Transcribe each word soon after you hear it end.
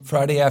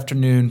Friday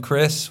afternoon,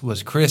 Chris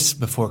was Chris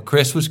before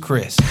Chris was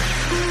Chris.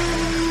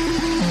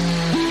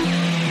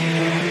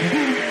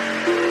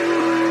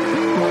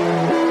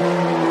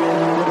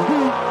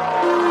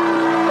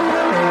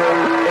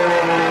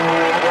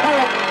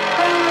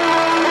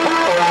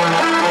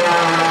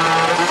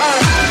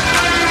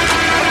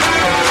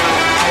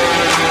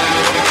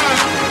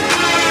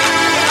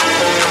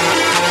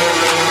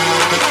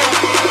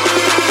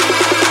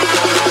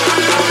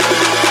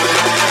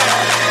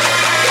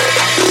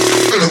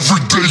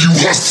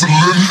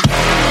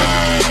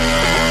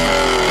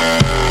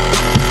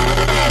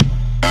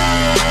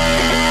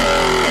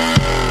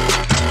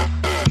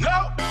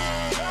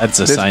 That's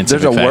a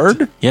scientific fact. There's a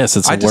word? Yes,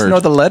 it's a word. I just know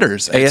the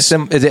letters.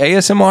 ASM, is it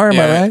ASMR? Am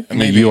I right?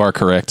 Maybe you are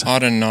correct.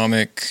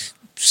 Autonomic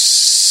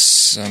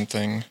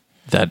something.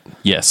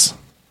 Yes.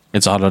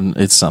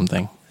 It's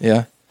something.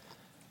 Yeah.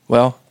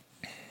 Well,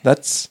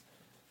 that's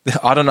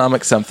the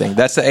autonomic something.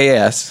 That's the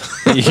AS.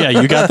 Yeah,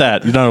 you got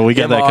that. No, we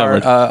got that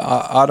covered.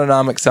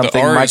 Autonomic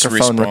something,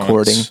 microphone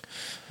recording.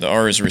 The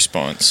R is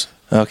response.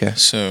 Okay.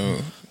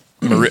 So,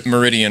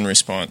 meridian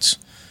response.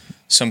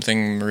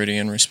 Something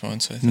meridian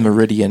response, I think.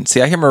 Meridian.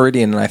 See, I hear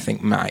meridian and I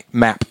think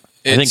map.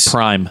 I think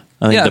prime.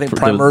 I think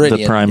prime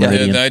meridian. The prime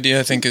meridian. The idea,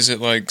 I think, is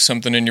it like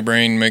something in your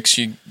brain makes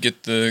you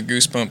get the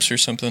goosebumps or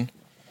something?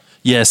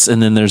 Yes,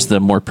 and then there's the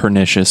more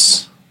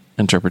pernicious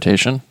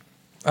interpretation.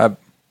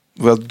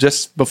 Well,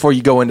 just before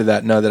you go into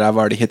that, know that I've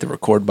already hit the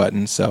record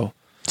button, so...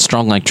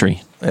 Strong like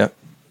tree. Yeah.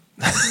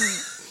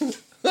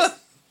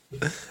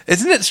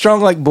 Isn't it strong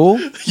like bull?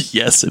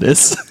 Yes, it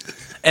is.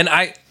 And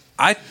I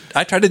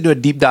tried to do a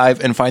deep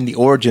dive and find the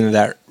origin of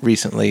that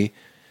recently.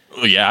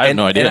 Oh, yeah, I have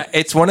no idea. And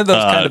it's one of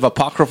those kind of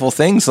apocryphal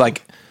things.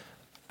 Like,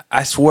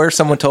 I swear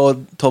someone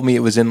told me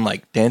it was in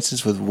like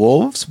Dances with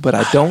Wolves, but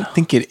I don't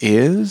think it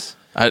is.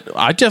 I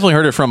definitely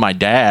heard it from my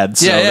dad.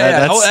 So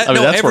yeah.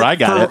 That's where I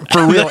got it.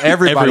 For real,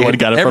 everybody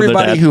got it from their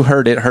everybody dad. who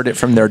heard it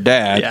from their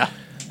dad. Yeah.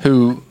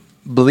 Who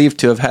believed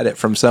to have had it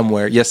from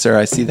somewhere. Yes, sir.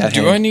 I see that.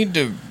 Do I need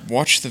to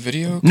watch the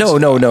video? No.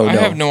 I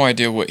have no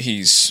idea what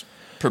he's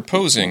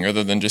proposing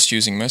other than just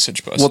using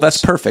message buses. Well, that's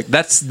perfect.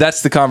 That's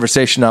the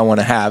conversation I want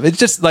to have. It's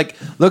just like,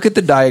 look at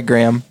the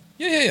diagram.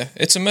 Yeah.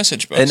 It's a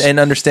message bus. And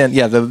understand,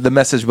 the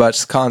message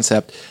bus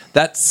concept.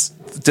 That's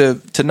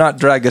to not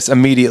drag us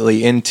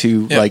immediately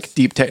into like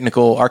deep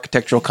technical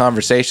architectural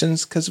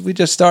conversations, because we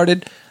just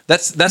started.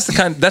 That's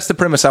the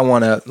premise I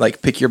want to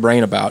like pick your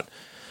brain about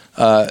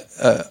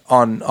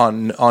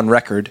on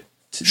record.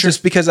 Sure.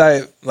 Just because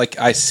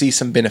I see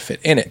some benefit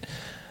in it.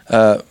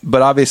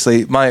 But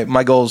obviously,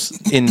 my goals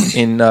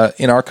in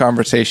our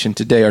conversation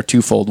today are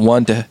twofold.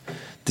 One, to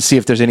see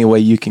if there's any way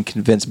you can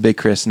convince Big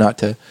Chris not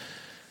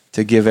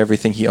to give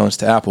everything he owns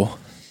to Apple.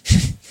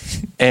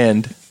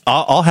 And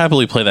I'll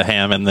happily play the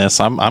ham in this.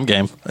 I'm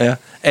game. Yeah,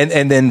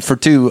 and then for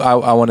two,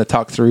 I want to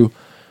talk through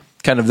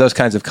kind of those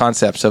kinds of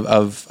concepts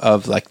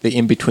of like the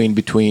in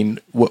between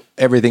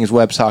everything's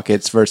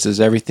WebSockets versus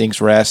everything's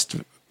REST,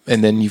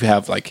 and then you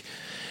have like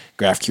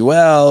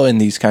GraphQL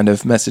and these kind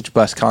of message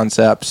bus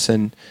concepts,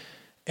 and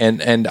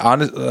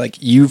honestly,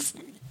 like you've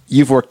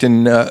worked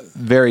in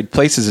varied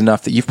places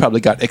enough that you've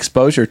probably got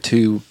exposure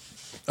to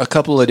a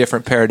couple of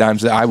different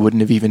paradigms that I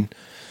wouldn't have even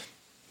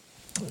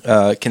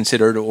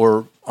considered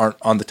or aren't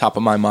on the top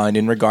of my mind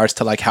in regards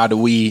to like how do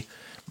we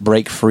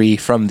break free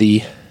from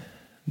the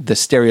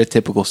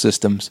stereotypical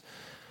systems,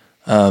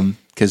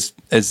 because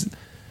as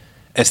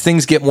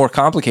things get more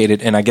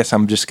complicated, and I guess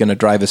I'm just going to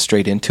drive us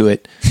straight into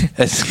it.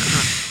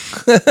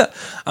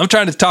 I'm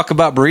trying to talk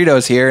about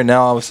burritos here, and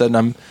now all of a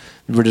sudden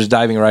we're just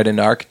diving right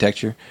into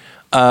architecture.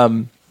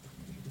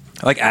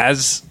 Like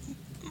as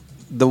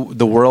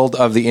the world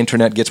of the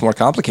internet gets more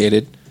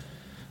complicated,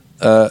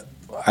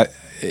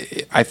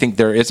 I think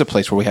there is a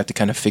place where we have to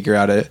kind of figure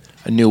out a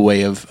new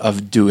way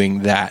of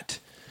doing that.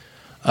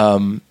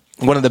 One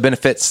of the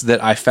benefits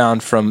that I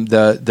found from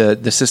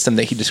the system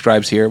that he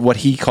describes here, what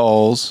he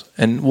calls,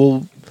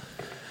 and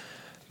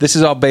this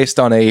is all based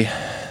on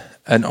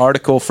an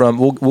article from,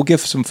 we'll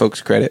give some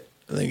folks credit.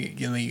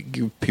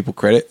 Give people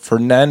credit.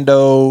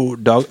 Fernando,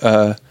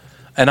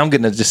 and I'm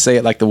going to just say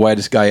it like the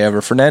whitest guy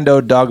ever.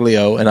 Fernando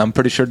Doglio, and I'm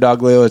pretty sure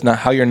Doglio is not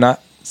how you're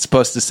not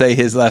supposed to say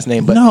his last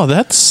name. But no,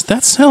 that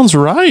sounds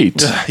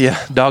right. Yeah,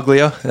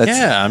 Doglio.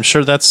 I'm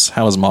sure that's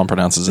how his mom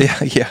pronounces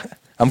it. Yeah.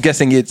 I'm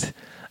guessing it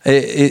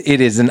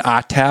is an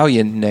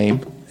Italian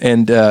name,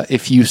 and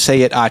if you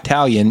say it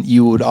Italian,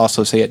 you would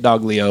also say it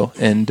Doglio.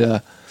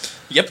 And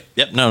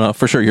Yep. No,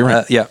 for sure, you're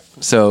right. Yeah.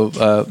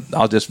 So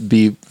I'll just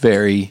be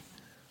very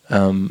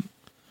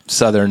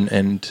Southern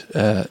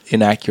and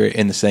inaccurate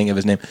in the saying of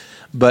his name.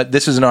 But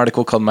this is an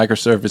article called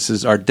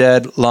 "Microservices Are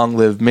Dead, Long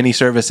Live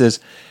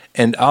Mini-Services,"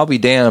 and I'll be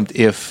damned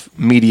if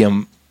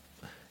Medium.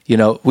 You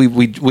know,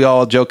 we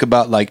all joke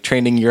about like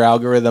training your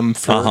algorithm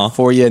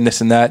for you and this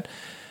and that.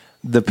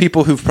 The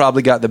people who've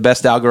probably got the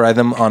best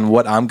algorithm on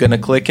what I'm going to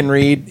click and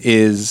read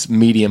is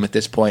Medium at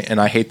this point,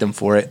 and I hate them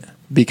for it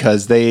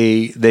because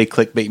they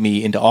clickbait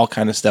me into all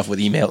kind of stuff with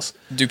emails.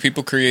 Do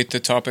people create the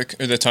topic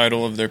or the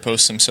title of their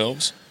posts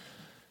themselves?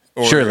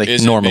 Or Surely.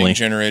 is Normally. it being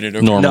generated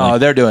over Normally. No,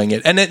 they're doing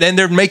it, and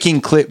they're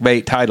making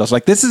clickbait titles.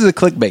 Like this is a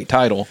clickbait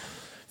title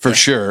for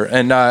sure.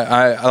 And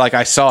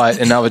I saw it,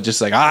 and I was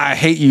just like, I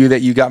hate you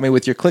that you got me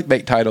with your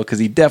clickbait title, because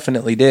he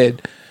definitely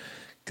did.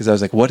 Because I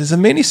was like, what is a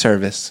mini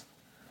service?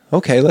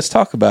 Okay, let's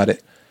talk about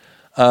it.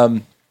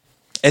 And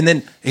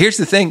then here's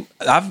the thing: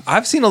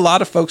 I've seen a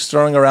lot of folks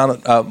throwing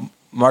around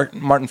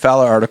Martin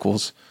Fowler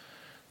articles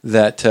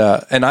that,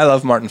 and I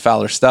love Martin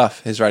Fowler's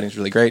stuff. His writing's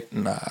really great,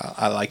 and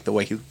I like the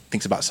way he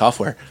thinks about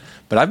software.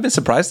 But I've been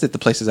surprised at the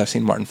places I've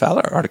seen Martin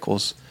Fowler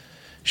articles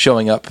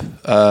showing up,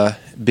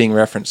 being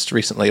referenced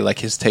recently, like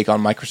his take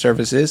on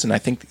microservices. And I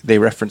think they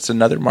referenced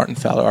another Martin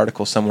Fowler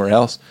article somewhere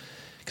else.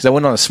 Because I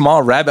went on a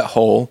small rabbit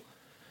hole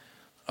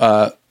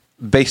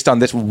based on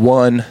this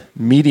one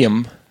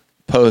Medium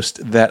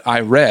post that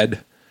I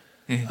read.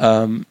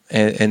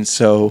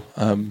 So,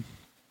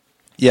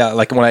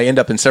 like when I end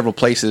up in several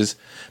places,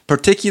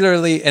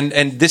 particularly,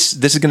 and this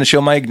is going to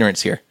show my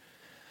ignorance here.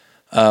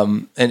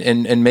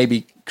 And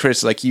maybe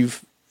Chris, like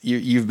you've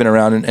been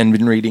around and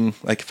been reading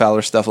like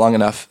Fowler stuff long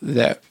enough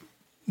that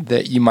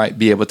you might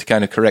be able to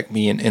kind of correct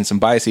me in some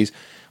biases.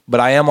 But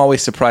I am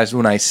always surprised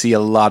when I see a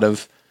lot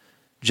of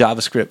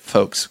JavaScript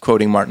folks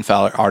quoting Martin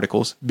Fowler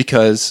articles,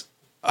 because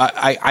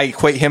I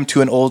equate him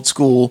to an old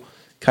school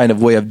kind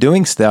of way of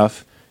doing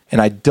stuff, and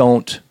I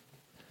don't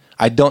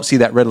see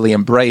that readily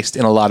embraced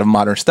in a lot of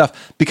modern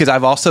stuff, because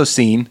I've also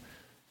seen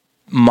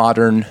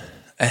modern,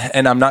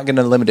 and I'm not going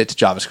to limit it to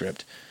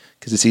JavaScript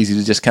because it's easy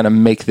to just kind of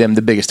make them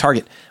the biggest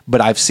target, but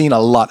I've seen a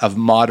lot of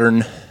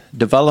modern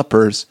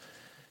developers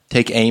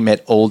take aim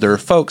at older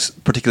folks,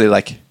 particularly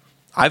like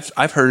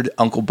I've heard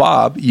Uncle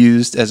Bob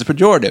used as a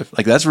pejorative.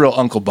 Like, that's real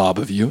Uncle Bob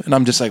of you. And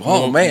I'm just like,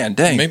 oh, man,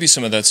 dang. Maybe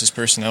some of that's his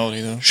personality,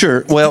 though.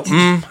 Sure. Well,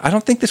 I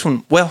don't think this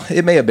one, well,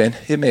 it may have been.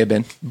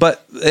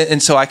 But,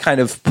 and so I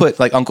kind of put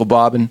like Uncle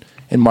Bob and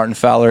Martin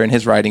Fowler and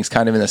his writings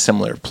kind of in a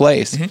similar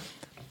place. Mm-hmm.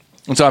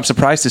 And so I'm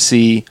surprised to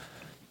see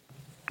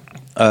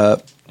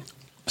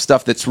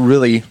stuff that's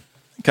really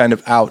kind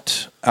of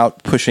out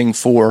pushing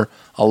for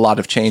a lot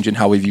of change in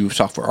how we view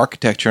software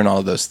architecture and all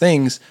of those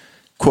things,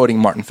 quoting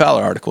Martin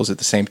Fowler articles at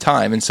the same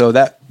time. And so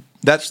that's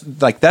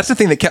the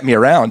thing that kept me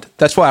around.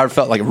 That's why I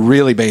felt like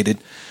really baited,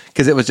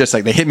 because it was just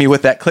like they hit me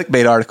with that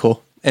clickbait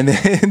article, and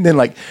then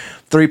like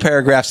 3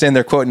 paragraphs in,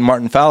 they're quoting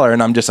Martin Fowler,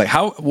 and I'm just like,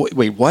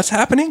 wait, what's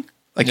happening?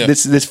 Like,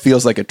 this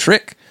feels like a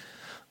trick.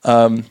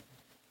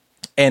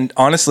 And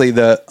honestly,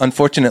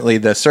 unfortunately,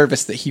 the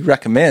service that he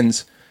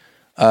recommends,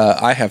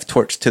 I have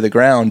torched to the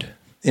ground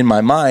in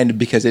my mind,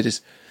 because it is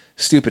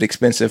stupid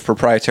expensive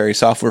proprietary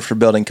software for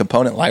building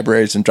component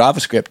libraries in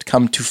JavaScript,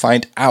 come to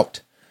find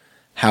out.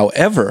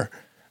 However,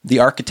 the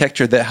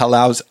architecture that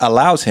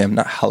allows him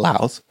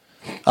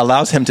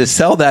to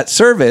sell that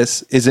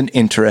service is an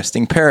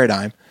interesting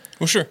paradigm.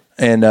 Well, sure.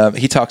 And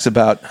he talks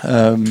about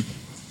the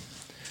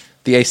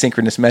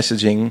asynchronous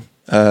messaging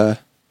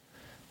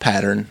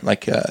pattern,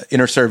 like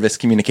inter-service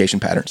communication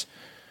patterns.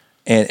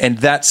 And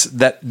that's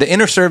the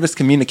inter-service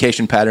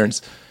communication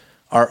patterns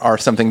are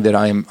something that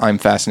I'm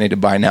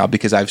fascinated by now,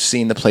 because I've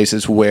seen the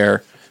places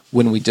where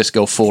when we just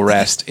go full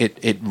REST,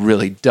 it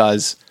really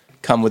does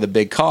come with a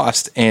big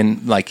cost.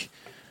 And like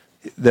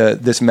the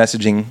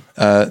messaging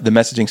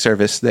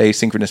service, the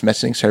asynchronous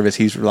messaging service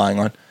he's relying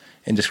on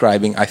and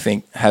describing, I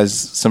think has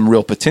some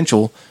real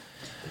potential.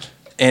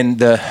 And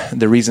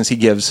the reasons he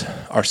gives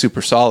are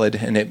super solid,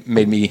 and it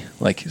made me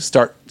like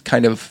start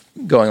kind of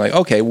going like,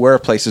 okay, where are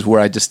places where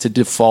I just to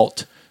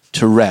default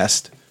to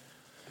REST,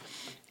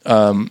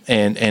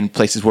 and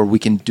places where we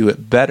can do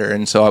it better.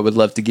 And so I would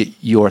love to get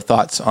your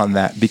thoughts on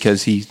that,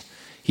 because he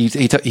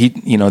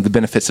the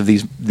benefits of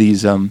these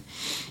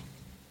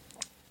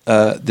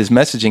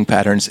messaging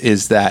patterns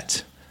is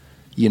that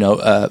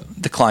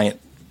the client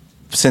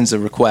sends a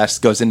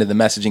request, goes into the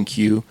messaging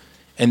queue,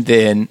 and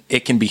then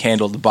it can be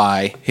handled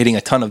by hitting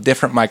a ton of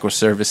different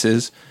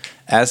microservices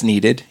as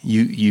needed.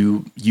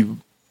 You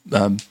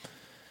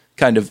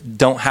kind of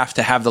don't have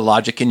to have the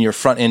logic in your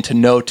front end to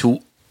know to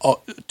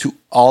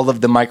all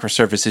of the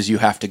microservices you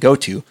have to go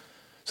to.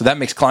 So that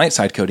makes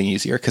client-side coding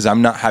easier, because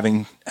I'm not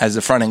having, as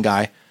a front-end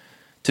guy,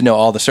 to know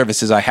all the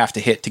services I have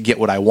to hit to get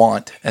what I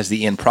want as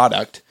the end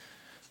product.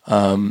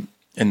 And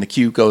the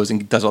queue goes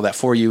and does all that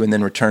for you, and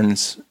then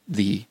returns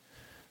the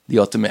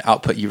ultimate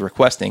output you're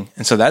requesting.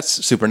 And so that's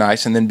super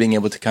nice. And then being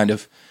able to kind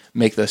of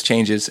make those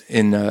changes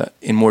in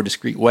more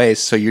discrete ways.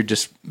 So you're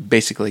just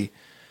basically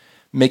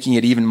making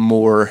it even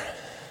more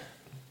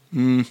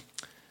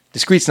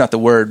discrete's not the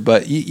word,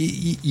 but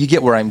you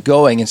get where I'm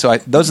going. And so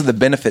those are the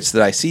benefits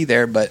that I see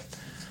there. But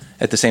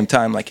at the same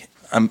time, like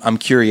I'm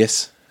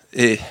curious.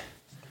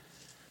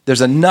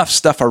 There's enough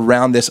stuff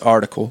around this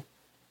article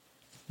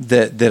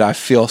that I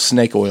feel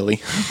snake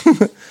oily.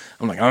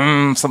 I'm like,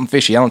 something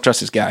fishy. I don't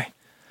trust this guy.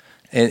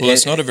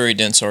 It's not a very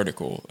dense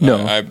article.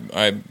 No.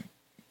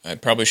 I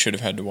probably should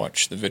have had to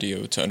watch the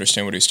video to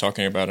understand what he's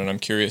talking about, and I'm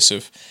curious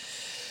if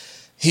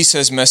he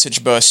says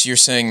message bus, you're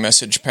saying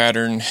message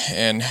pattern,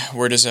 and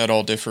where does that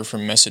all differ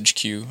from message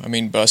queue? I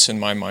mean, bus in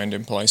my mind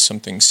implies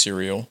something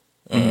serial.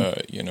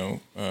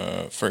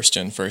 first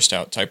in, first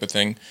out type of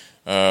thing,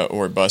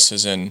 or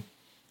buses and,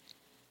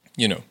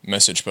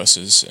 message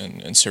buses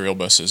and serial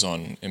buses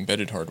on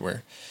embedded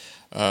hardware.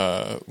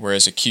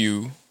 Whereas a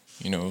queue,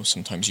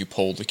 sometimes you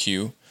pull the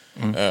queue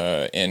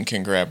and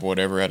can grab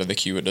whatever out of the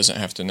queue. It doesn't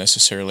have to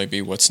necessarily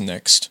be what's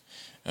next.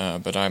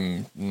 But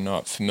I'm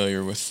not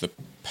familiar with the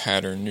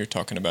pattern you're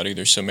talking about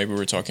either. So maybe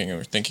we're talking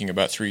or thinking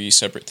about three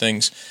separate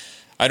things.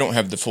 I don't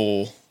have the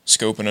full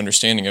scope and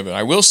understanding of it.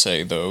 I will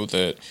say though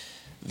that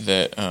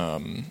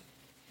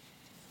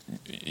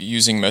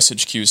using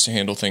message queues to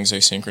handle things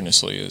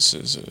asynchronously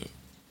is a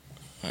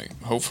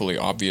hopefully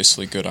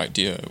obviously good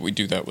idea. We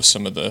do that with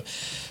some of the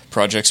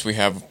projects we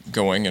have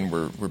going, and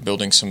we're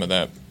building some of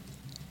that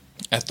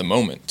at the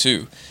moment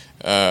too.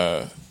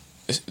 The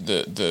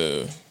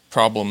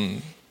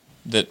problem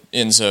that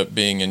ends up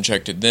being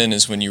injected then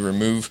is when you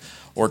remove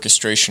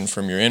orchestration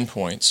from your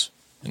endpoints.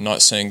 I'm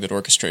not saying that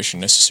orchestration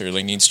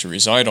necessarily needs to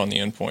reside on the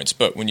endpoints,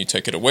 but when you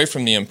take it away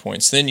from the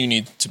endpoints, then you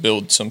need to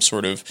build some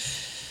sort of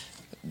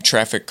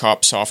traffic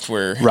cop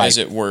software, as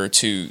it were,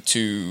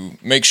 to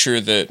make sure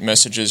that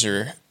messages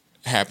are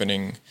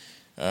happening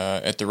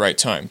at the right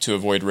time, to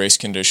avoid race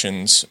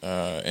conditions,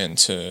 and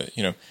to,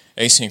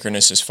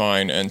 asynchronous is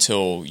fine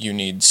until you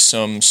need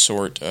some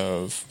sort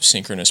of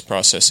synchronous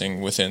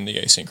processing within the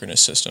asynchronous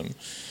system.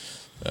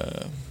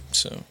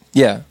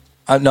 Yeah,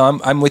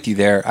 I'm with you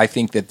there. I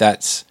think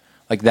that's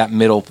like that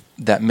middle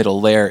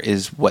layer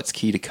is what's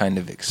key to kind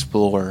of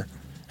explore.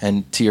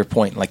 And to your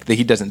point, like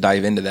he doesn't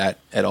dive into that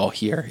at all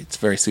here. It's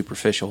very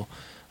superficial.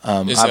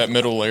 Is that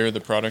middle layer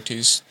the product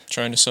he's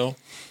trying to sell?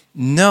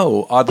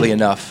 No, oddly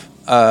enough,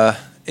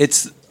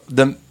 it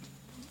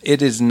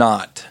is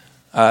not.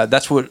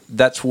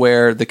 That's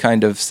where the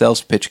kind of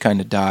sales pitch kind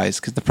of dies,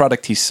 because the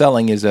product he's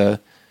selling is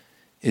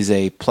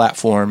a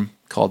platform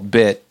called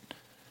Bit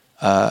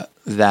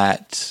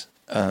that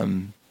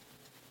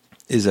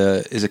is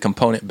a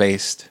component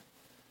based.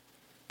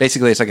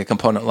 Basically, it's like a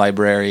component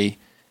library,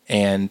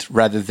 and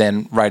rather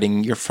than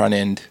writing your front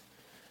end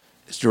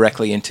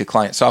directly into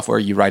client software,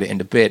 you write it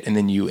into Bit, and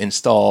then you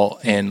install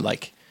and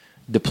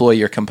deploy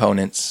your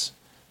components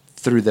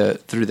through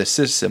the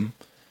system.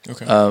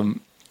 Okay.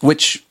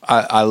 Which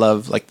I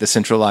love, like the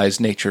centralized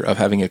nature of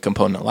having a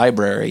component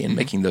library and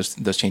making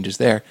those changes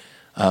there.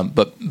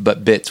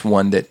 But Bit's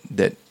one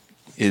that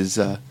is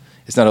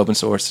it's not open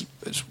source.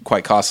 It's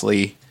quite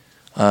costly.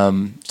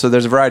 So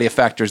there's a variety of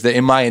factors that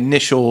in my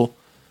initial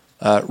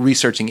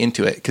researching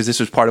into it, because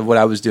this was part of what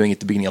I was doing at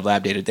the beginning of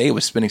Lab Day Today,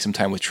 was spending some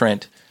time with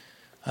Trent,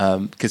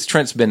 because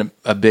Trent's been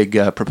a big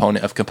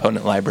proponent of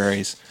component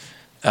libraries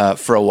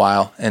for a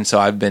while, and so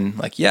I've been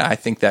like, yeah, I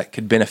think that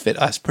could benefit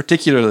us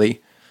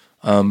particularly.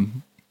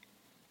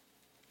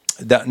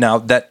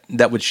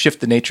 That would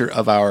shift the nature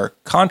of our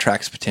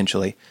contracts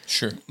potentially.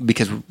 Sure.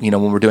 Because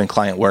when we're doing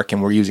client work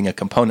and we're using a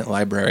component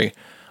library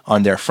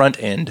on their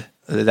front end,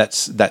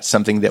 that's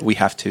something that we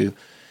have to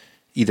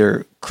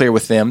either clear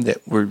with them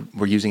that we're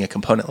using a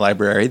component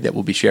library that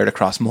will be shared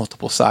across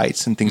multiple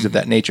sites and things of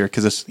that nature.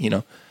 Because it's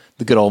the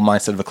good old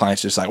mindset of a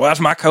client's just like, well, that's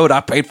my code, I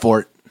paid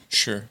for it.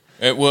 Sure.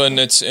 And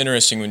it's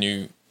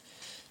interesting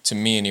to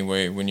me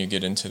anyway, when you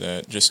get into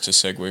that, just to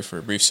segue for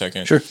a brief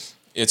second. Sure.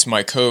 It's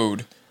my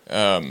code.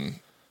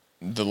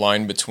 The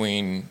line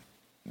between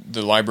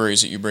the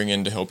libraries that you bring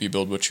in to help you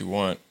build what you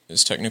want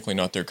is technically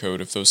not their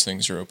code. If those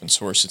things are open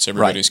source, it's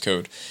everybody's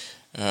code.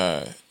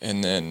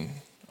 And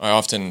then I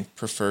often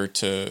prefer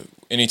to,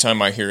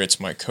 anytime I hear it's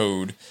my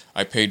code,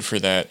 I paid for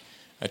that,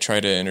 I try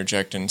to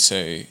interject and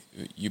say,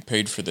 you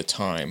paid for the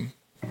time,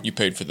 you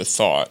paid for the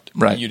thought.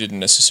 Right. You didn't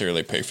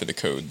necessarily pay for the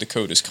code. The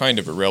code is kind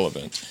of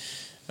irrelevant.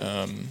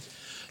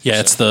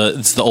 It's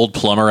the old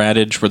plumber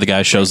adage where the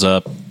guy shows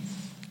up,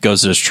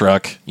 goes to his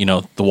truck,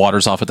 the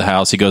water's off at the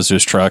house, he goes to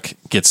his truck,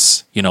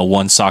 gets,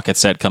 one socket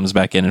set, comes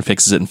back in and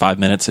fixes it in 5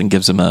 minutes and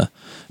gives him a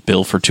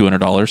bill for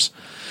 $200.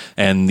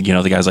 And,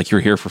 the guy's like, you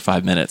were here for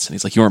 5 minutes. And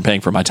he's like, you weren't paying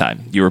for my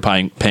time. You were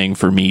paying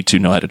for me to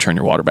know how to turn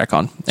your water back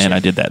on. And I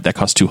did that. That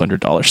cost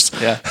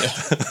 $200. Yeah.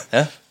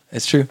 Yeah,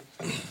 it's true.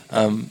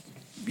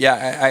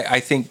 I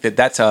think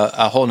that's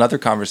a whole nother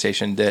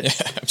conversation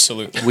that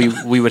absolutely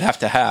we would have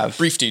to have.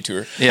 Brief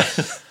detour. Yeah.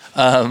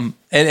 And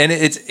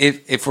it's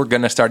if we're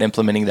going to start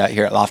implementing that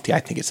here at Lofty,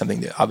 I think it's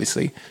something that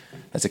obviously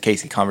that's a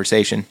Casey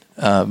conversation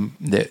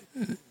that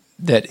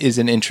is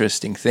an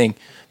interesting thing,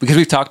 because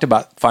we've talked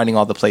about finding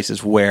all the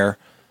places where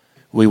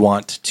we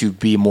want to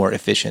be more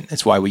efficient.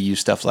 That's why we use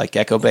stuff like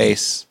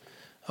EchoBase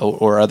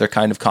or other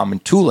kind of common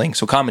tooling.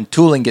 So common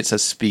tooling gets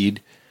us speed,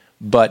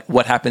 but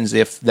what happens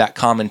if that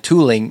common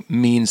tooling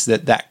means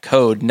that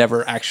code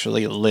never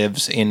actually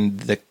lives in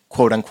the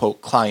quote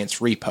unquote client's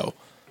repo?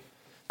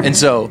 And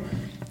so,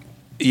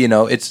 you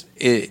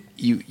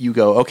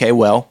go, okay,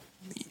 well,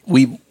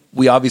 we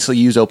obviously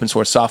use open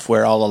source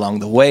software all along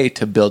the way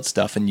to build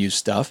stuff and use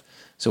stuff.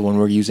 So when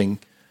we're using,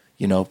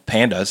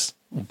 pandas,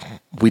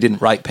 we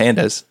didn't write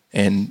pandas,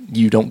 and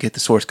you don't get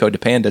the source code to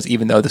pandas,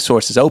 even though the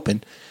source is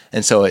open.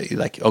 And so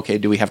okay,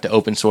 do we have to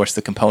open source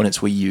the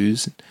components we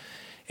use?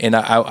 And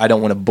I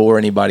don't want to bore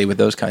anybody with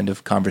those kind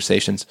of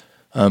conversations.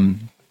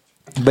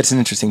 But it's an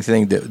interesting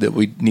thing that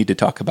we need to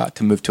talk about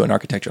to move to an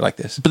architecture like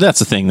this. But that's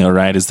the thing, though,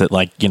 right? Is that,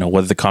 like, you know,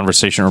 whether the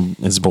conversation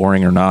is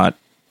boring or not,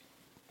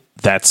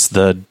 that's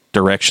the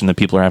direction that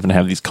people are having to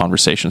have these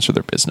conversations for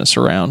their business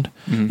around.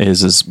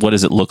 Is what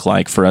does it look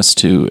like for us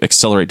to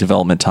accelerate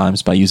development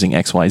times by using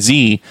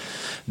XYZ?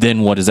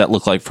 Then what does that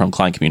look like from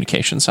client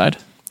communication side?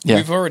 Yeah.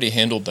 We've already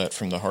handled that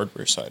from the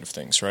hardware side of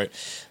things, right?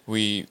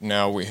 We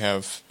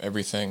have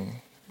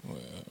everything.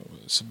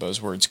 It's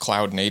buzzwords,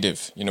 cloud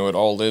native. You know, it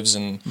all lives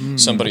in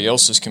somebody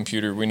else's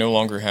computer. We no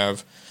longer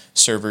have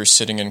servers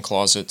sitting in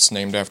closets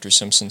named after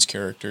Simpsons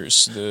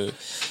characters.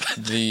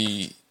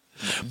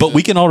 But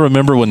we can all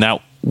remember when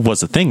that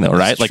was a thing, though,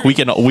 right? Like,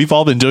 we've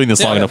all been doing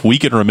this long enough. We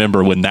can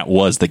remember when that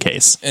was the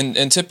case.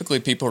 And typically,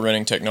 people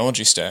running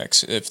technology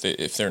stacks, if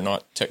they're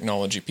not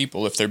technology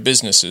people, if they're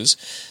businesses,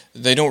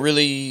 they don't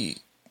really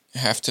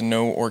have to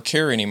know or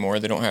care anymore.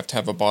 They don't have to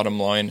have a bottom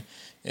line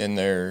in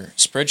their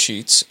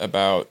spreadsheets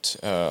about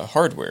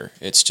hardware.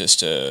 It's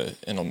just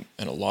in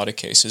a lot of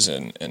cases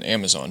an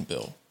Amazon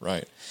bill,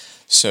 right?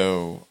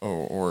 So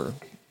or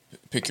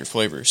pick your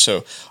flavor.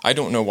 So I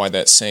don't know why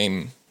that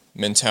same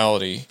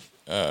mentality.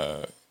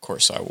 Of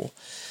course, I will.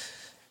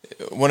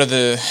 One of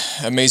the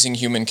amazing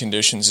human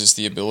conditions is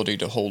the ability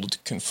to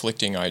hold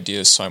conflicting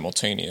ideas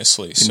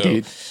simultaneously.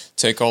 Indeed. So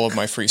take all of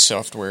my free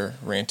software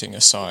ranting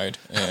aside,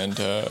 and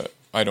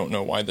I don't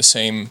know why the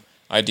same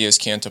ideas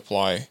can't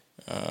apply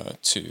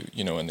to,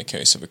 you know, in the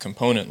case of a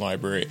component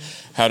library.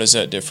 How does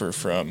that differ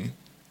from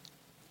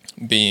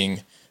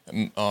being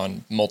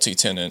on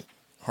multi-tenant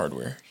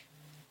hardware?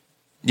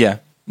 Yeah.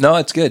 No,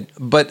 it's good.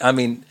 But I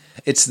mean,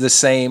 it's the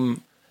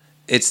same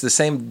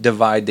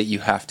divide that you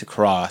have to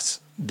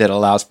cross that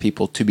allows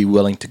people to be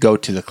willing to go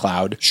to the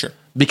cloud. Sure.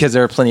 Because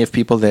there are plenty of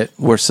people that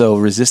were so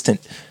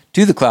resistant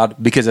to the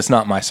cloud because it's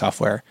not my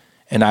software.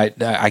 And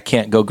I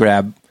can't go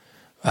grab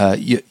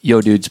Yo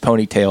Dude's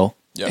ponytail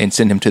and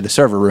send him to the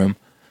server room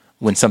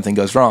when something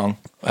goes wrong.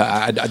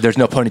 There's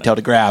no ponytail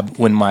to grab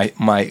when my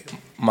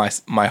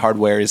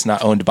hardware is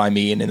not owned by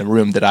me and in the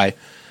room that I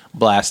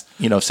blast,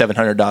 you know,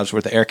 $700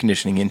 worth of air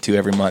conditioning into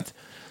every month.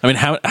 I mean,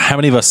 how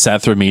many of us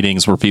sat through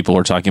meetings where people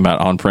were talking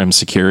about on-prem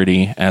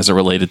security as it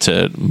related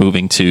to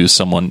moving to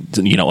someone,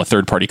 you know, a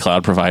third-party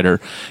cloud provider,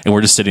 and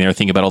we're just sitting there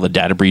thinking about all the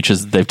data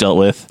breaches that they've dealt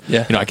with.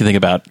 Yeah. You know, I can think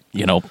about,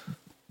 you know,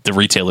 the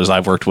retailers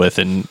I've worked with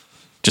and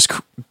just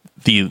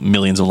the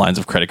millions of lines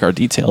of credit card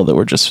detail that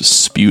were just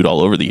spewed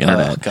all over the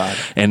internet. Oh, God.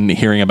 And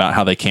hearing about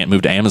how they can't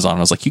move to Amazon, I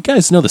was like, you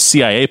guys know the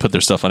CIA put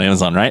their stuff on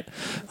Amazon, right?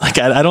 Like,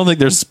 I don't think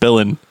they're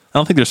spilling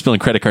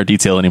credit card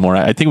detail anymore.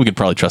 I think we could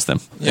probably trust them.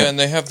 Yeah, and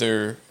they have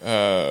their,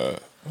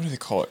 what do they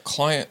call it?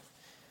 Client.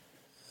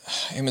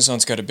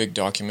 Amazon's got a big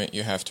document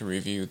you have to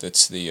review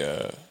that's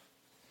the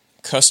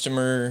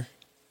customer.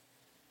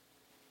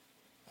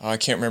 I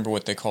can't remember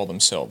what they call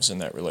themselves in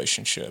that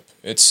relationship.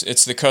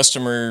 It's the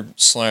customer /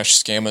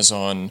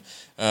 Scamazon.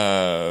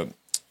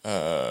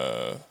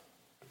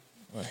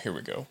 Here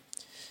we go.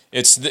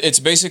 It's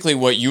basically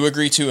what you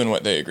agree to and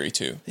what they agree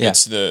to. Yeah.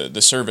 It's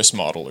the service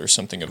model or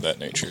something of that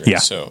nature. Yeah.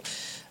 So,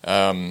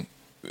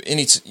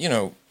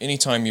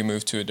 anytime you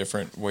move to a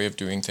different way of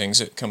doing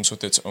things, it comes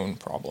with its own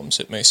problems.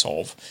 It may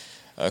solve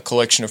a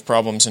collection of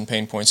problems and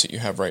pain points that you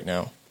have right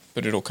now,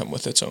 but it'll come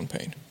with its own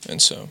pain.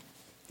 And so,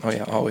 oh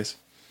yeah, always.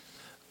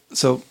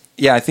 So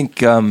yeah, I think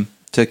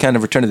to kind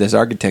of return to this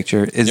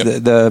architecture is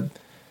the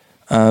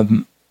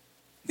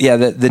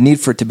need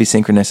for it to be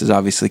synchronous is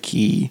obviously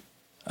key.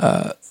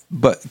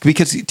 But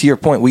because to your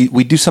point,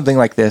 we do something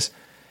like this,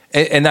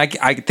 and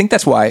I think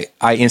that's why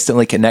I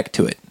instantly connect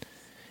to it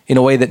in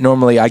a way that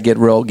normally I get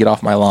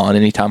off my lawn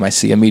anytime I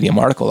see a Medium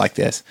article like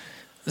this.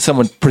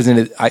 Someone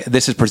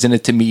this is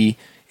presented to me,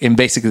 and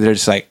basically they're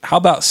just like, how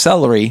about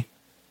Celery,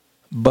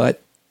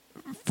 but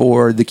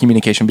for the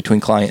communication between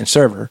client and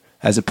server,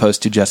 as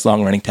opposed to just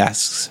long running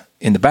tasks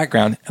in the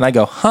background. And I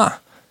go,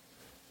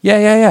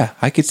 yeah,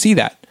 I could see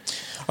that.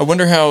 I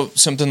wonder how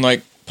something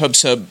like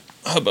PubSub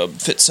Hubbub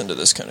fits into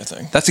this kind of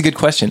thing. That's a good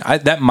question.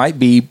 That might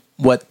be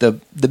what the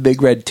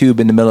big red tube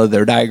in the middle of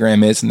their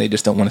diagram is, and they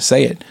just don't want to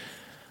say it.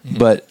 Mm-hmm.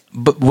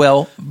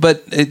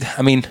 But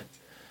I mean,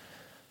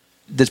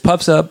 does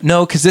PubSub?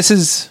 No, because this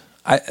is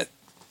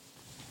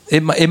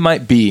it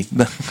might be.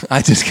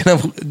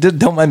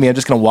 Don't mind me. I'm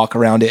just gonna walk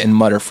around it and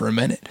mutter for a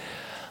minute.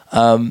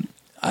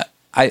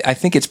 I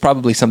think it's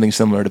probably something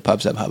similar to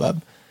PubSub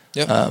Hubbub.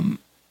 Yep.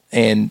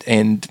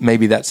 And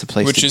maybe that's the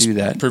place Which to do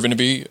that. Which is proven to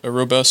be a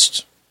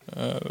robust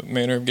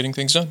manner of getting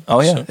things done.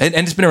 Oh yeah, So. and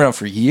it's been around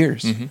for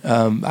years.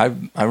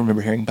 Mm-hmm. I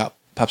remember hearing about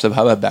PubSub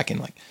Hubbub back in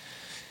like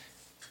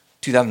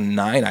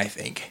 2009, I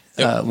think,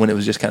 when it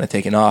was just kind of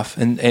taking off.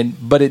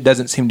 But it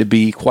doesn't seem to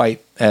be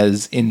quite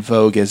as in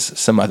vogue as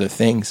some other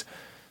things.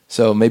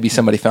 So maybe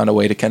somebody found a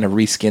way to kind of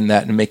reskin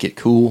that and make it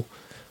cool.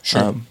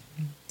 Sure.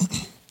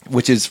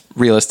 Which is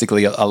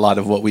realistically a lot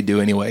of what we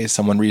do anyway. Is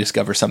someone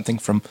rediscovers something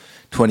from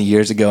 20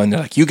 years ago and they're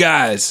like, you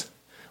guys,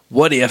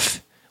 what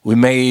if we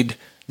made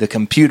the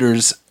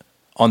computers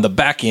on the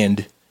back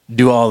end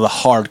do all the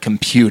hard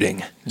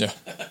computing? Yeah.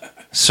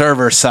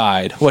 Server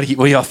side. What do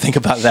y'all think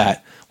about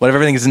that? What if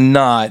everything is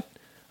not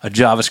a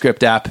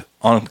JavaScript app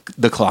on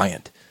the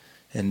client.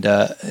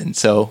 And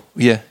so,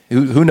 yeah,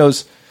 who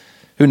knows?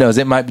 Who knows?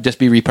 It might just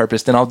be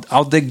repurposed, and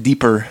I'll dig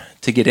deeper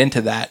to get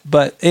into that.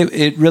 But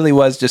it really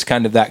was just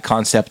kind of that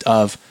concept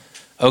of,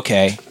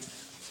 okay,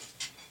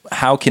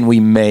 how can we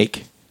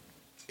make,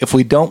 if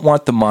we don't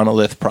want the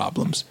monolith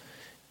problems,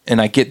 and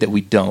I get that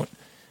we don't,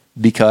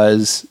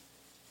 because,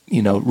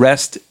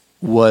 REST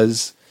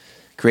was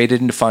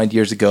created and defined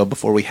years ago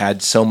before we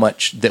had so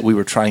much that we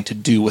were trying to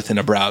do within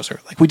a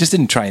browser. Like, we just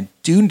didn't try and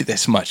do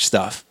this much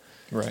stuff.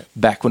 Right.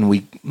 Back when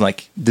we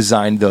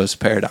designed those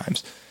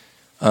paradigms.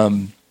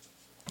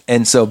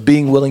 And so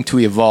being willing to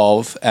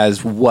evolve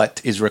as what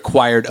is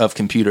required of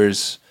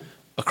computers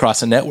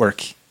across a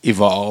network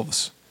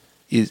evolves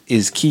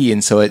is key.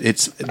 And so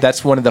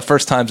that's one of the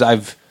first times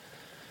I've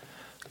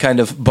kind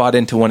of bought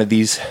into one of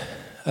these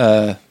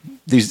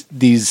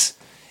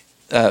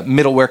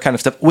middleware kind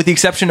of stuff, with the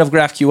exception of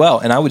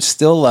GraphQL. And I would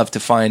still love to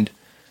find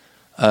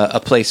a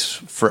place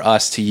for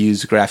us to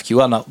use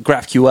GraphQL. Now,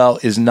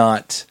 GraphQL is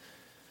not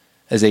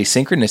as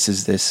asynchronous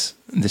as this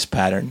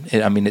pattern.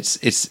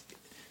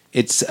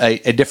 It's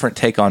a different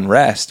take on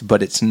REST,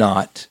 but it's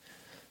not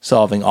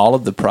solving all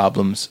of the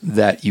problems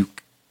that you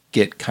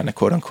get, kind of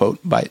quote unquote,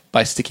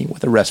 by sticking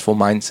with a RESTful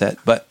mindset.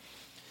 But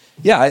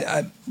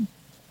yeah,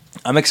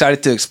 I'm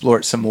excited to explore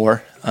it some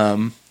more.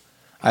 I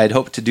had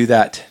hoped to do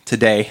that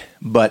today,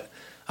 but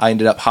I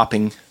ended up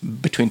hopping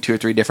between 2 or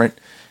 3 different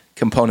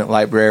component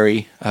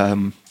library,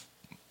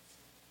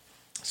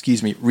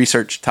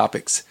 research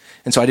topics,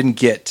 and so I didn't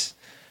get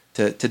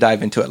to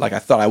dive into it like I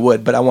thought I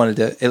would, but I wanted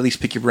to at least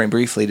pick your brain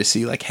briefly to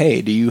see, like,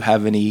 hey, do you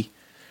have any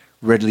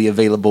readily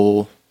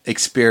available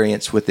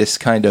experience with this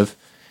kind of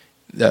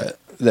the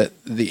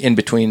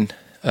in-between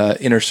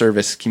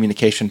inter-service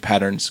communication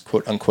patterns,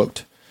 quote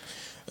unquote?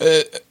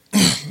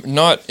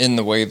 Not in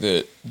the way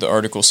that the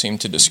article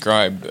seemed to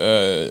describe.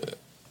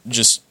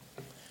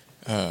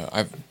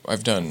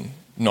 I've done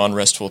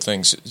non-RESTful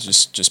things,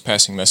 just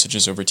passing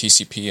messages over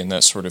TCP and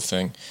that sort of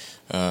thing.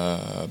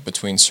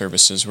 Between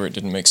services where it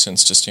didn't make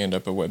sense to stand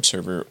up a web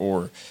server,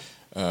 or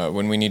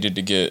when we needed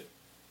to get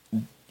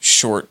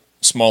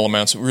small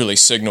amounts of really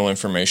signal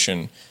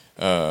information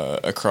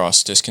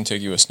across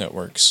discontiguous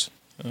networks.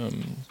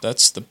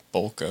 That's the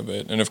bulk of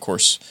it. And of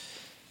course,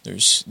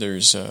 there's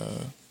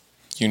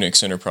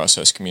Unix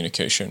interprocess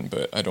communication,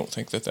 but I don't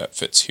think that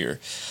fits here.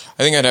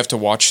 I think I'd have to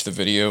watch the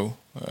video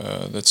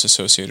that's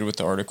associated with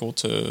the article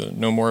to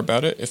know more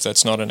about it, if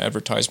that's not an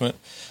advertisement.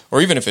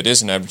 Or even if it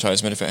is an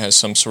advertisement, if it has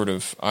some sort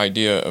of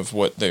idea of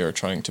what they are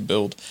trying to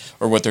build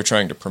or what they're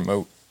trying to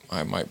promote,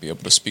 I might be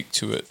able to speak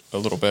to it a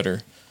little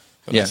better.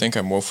 But yeah. I think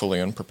I'm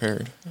woefully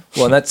unprepared.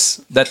 Well,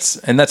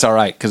 that's all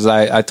right, because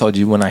I told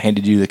you when I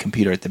handed you the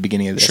computer at the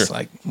beginning of this, sure.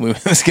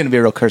 It's going to be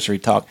a real cursory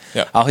talk.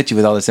 Yeah. I'll hit you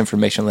with all this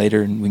information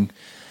later, and we can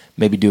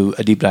maybe do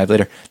a deep dive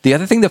later. The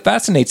other thing that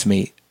fascinates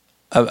me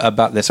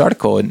about this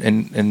article,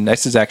 and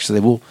this is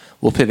actually,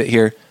 we'll pivot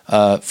here,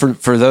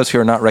 for those who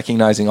are not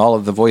recognizing all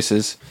of the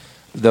voices,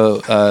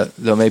 though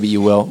maybe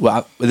you will.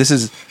 Well, this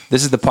is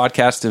the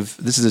podcast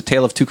this is a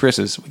tale of 2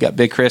 Chris's. We got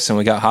Big Chris and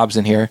we got Hobbs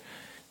in here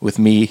with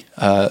me,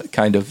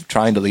 kind of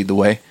trying to lead the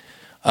way.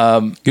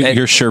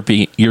 You're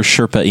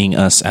Sherpa-ing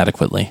us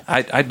adequately.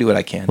 I do what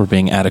I can. We're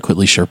being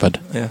adequately Sherpa'd.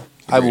 Yeah.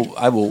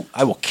 I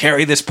will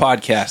carry this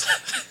podcast.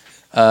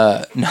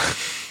 No,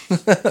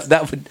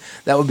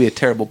 that would be a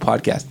terrible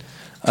podcast.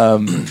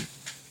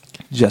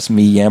 Just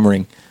me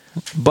yammering.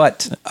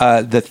 But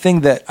the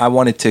thing that I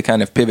wanted to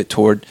kind of pivot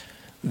toward,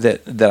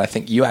 that I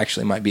think you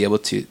actually might be able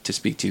to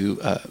speak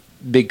to,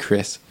 Big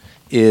Chris,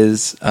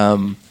 is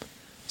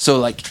so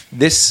like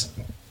this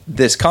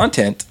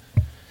content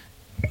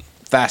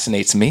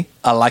fascinates me.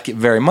 I like it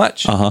very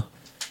much.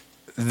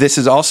 This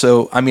is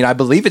also, I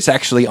believe it's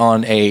actually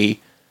on a,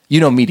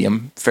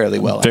 Medium fairly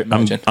well, I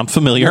imagine. I'm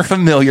familiar. You're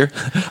familiar.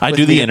 I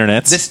do the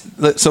internet.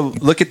 So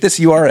look at this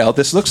URL.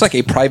 This looks like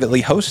a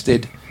privately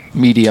hosted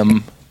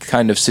Medium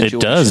kind of situation.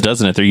 It does,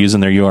 doesn't it? They're using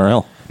their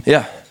URL.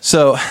 Yeah.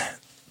 So,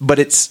 but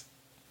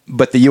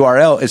the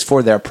URL is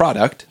for their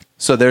product.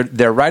 So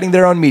they're writing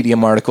their own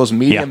Medium articles.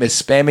 Medium is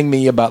spamming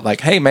me about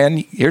like, hey man,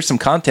 here's some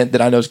content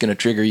that I know is going to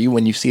trigger you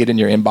when you see it in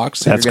your inbox.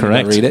 So That's you're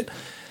going to read it.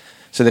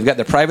 So they've got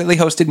their privately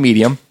hosted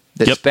Medium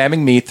that's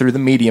spamming me through the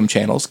Medium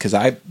channels, because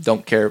I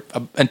don't care.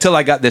 Until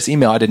I got this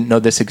email, I didn't know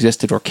this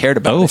existed or cared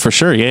about it. Oh, for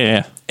sure.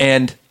 Yeah.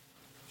 And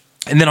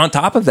then on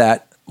top of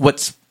that,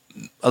 what's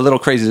a little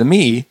crazy to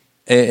me,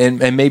 and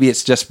maybe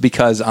it's just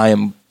because I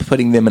am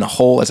putting them in a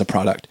hole as a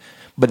product,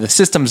 but the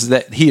systems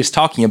that he is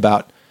talking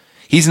about,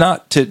 he's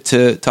not,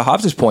 to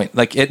Hobbs's point,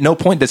 like at no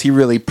point does he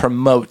really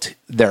promote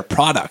their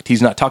product.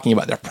 He's not talking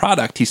about their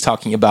product. He's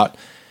talking about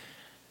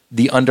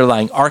the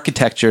underlying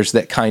architectures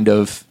that kind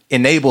of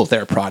enable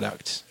their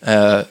product.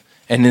 And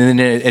then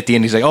at the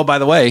end, he's like, oh, by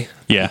the way,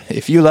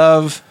 if you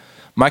love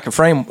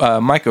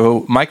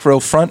micro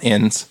front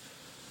ends,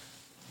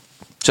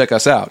 check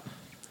us out.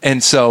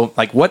 And so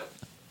like what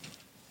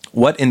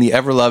in the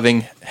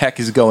ever-loving heck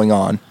is going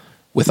on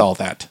with all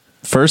that?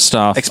 First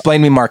off,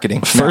 explain me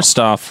marketing. First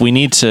off, we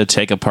need to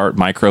take apart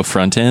micro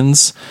front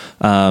ends,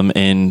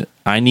 and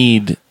I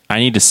need I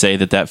need to say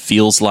that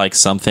feels like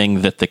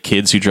something that the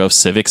kids who drove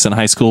Civics in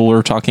high school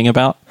were talking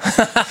about.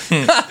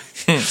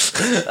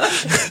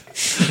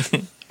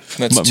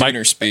 That's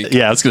tuner speak.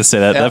 Yeah, I was going to say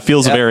that. That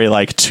feels very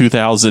like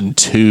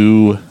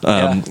 2002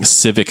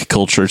 Civic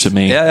culture to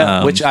me.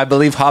 Yeah, which I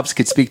believe Hobbs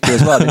could speak to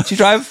as well. Didn't you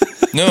drive?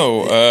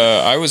 No,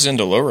 I was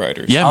into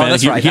lowriders. Yeah, man,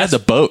 that's right. He had the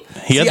boat.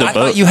 He had the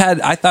boat.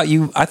 I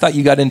thought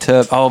you got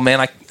into. Oh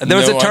man, there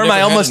was a term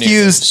I almost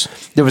used.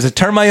 There was a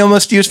term I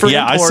almost used for.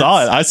 Yeah, imports,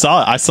 I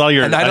saw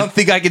your. And I don't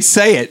think I could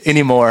say it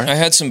anymore. I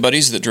had some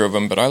buddies that drove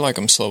them, but I like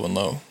them slow and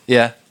low.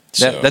 Yeah,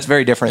 that's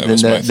very different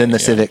than the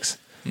Civics.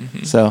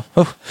 Mm-hmm. So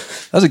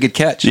that was a good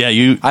catch.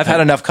 Yeah, I've had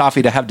enough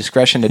coffee to have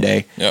discretion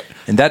today. Yep.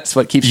 And that's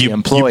what keeps you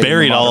employed. You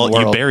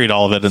buried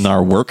all of it in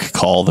our work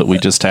call that we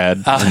just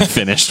had and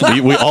finished.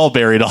 We all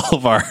buried all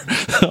of our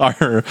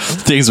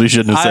things we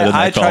shouldn't have said in that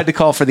I call. tried to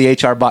call for the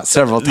HR bot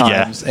several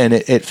times, and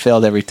it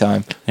failed every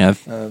time. Yeah.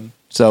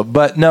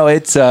 But no,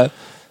 it's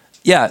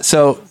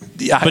So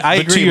I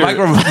agree.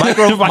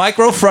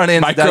 Micro front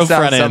ends. Micro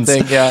front ends.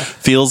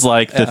 Feels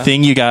like the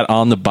thing you got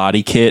on the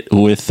body kit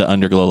with the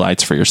underglow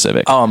lights for your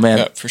Civic. Oh man,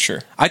 yeah, for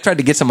sure. I tried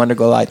to get some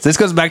underglow lights. This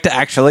goes back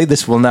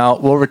to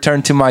we'll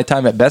return to my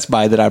time at Best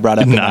Buy that I brought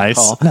up in my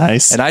call.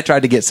 Nice. And I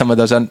tried to get some of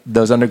those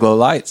underglow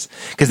lights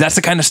because that's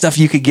the kind of stuff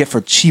you could get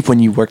for cheap when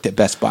you worked at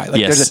Best Buy.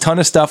 Like there's a ton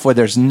of stuff where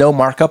there's no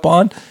markup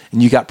on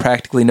and you got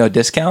practically no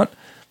discount.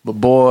 But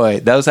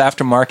boy, those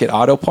aftermarket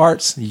auto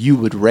parts, you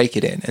would rake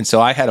it in. And so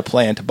I had a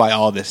plan to buy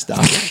all this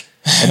stuff.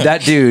 And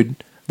that dude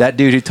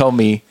who told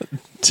me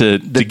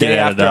the day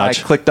after I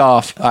clicked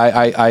off,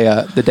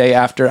 the day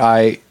after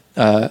I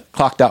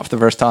clocked out for the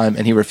first time,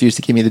 and he refused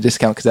to give me the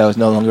discount because I was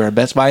no longer a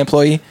Best Buy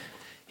employee.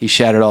 He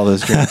shattered all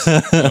those dreams.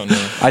 Oh,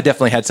 no. I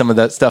definitely had some of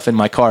that stuff in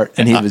my cart,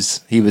 and he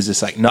was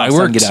just like, "No,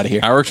 son, get out of here."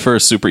 I worked for a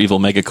super evil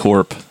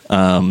megacorp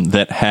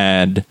that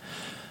had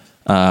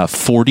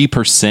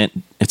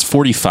 40%. It's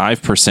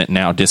 45%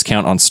 now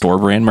discount on store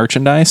brand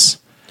merchandise.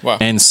 Wow!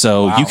 And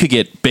so you could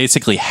get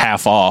basically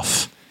half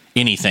off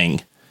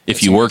anything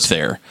if you worked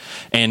there.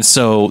 And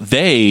so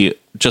they,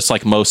 just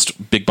like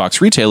most big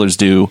box retailers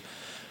do,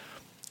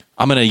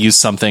 I'm going to use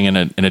something in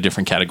a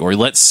different category.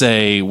 Let's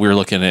say we're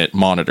looking at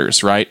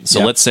monitors, right?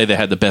 So let's say they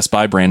had the Best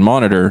Buy brand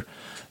monitor.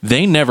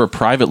 They never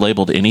private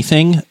labeled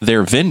anything.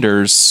 Their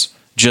vendors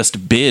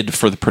just bid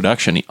for the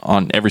production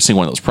on every single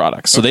one of those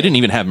products. So they didn't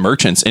even have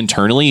merchants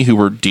internally who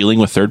were dealing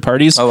with third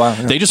parties. Oh, wow.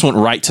 Yeah. They just went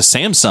right to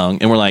Samsung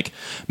and were like,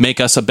 make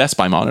us a Best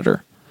Buy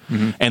monitor.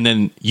 Mm-hmm. And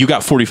then you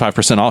got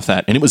 45% off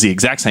that. And it was the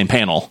exact same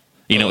panel.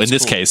 In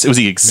this case, it was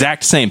the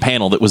exact same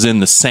panel that was in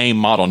the same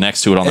model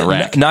next to it on the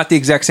rack. Not the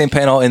exact same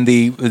panel in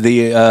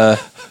the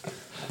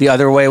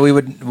other way we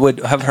would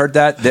have heard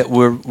that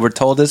we're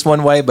told is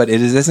one way, but it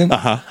isn't.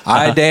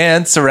 I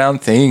dance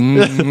around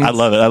things. I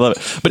love it.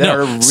 But that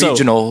are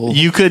regional. So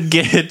you could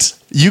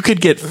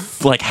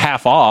get like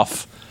half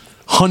off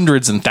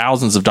hundreds and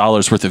thousands of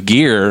dollars worth of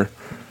gear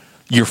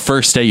your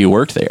first day you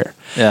worked there.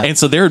 Yeah. And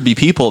so there would be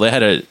people that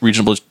had a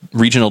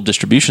regional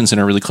distribution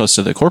center really close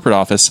to the corporate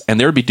office, and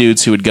there would be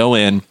dudes who would go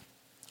in,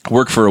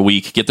 work for a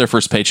week, get their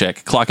first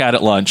paycheck, clock out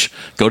at lunch,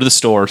 go to the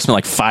store, spend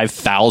like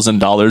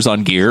 $5,000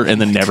 on gear,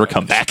 and then never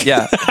come back.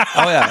 Yeah.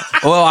 Oh yeah.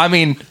 Well, I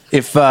mean,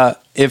 if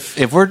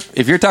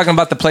you're talking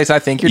about the place I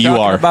think you're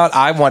talking about,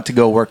 I want to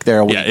go work there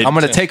a week. I'm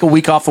going to take a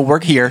week off of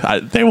work here.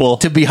 They will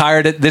to be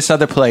hired at this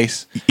other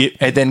place,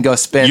 and then go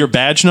spend your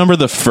badge number.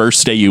 The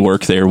first day you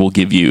work there will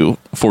give you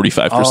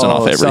 45%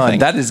 off everything. Son,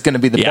 that is going to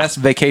be the best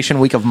vacation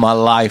week of my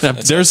life.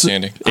 That's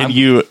outstanding. And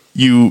you'll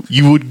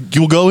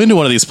go into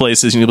one of these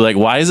places and you'll be like,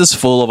 why is this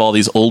full of all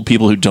these old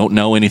people who don't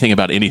know anything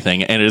about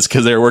anything? And it's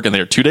because they're working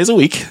there 2 days a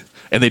week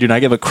and they do not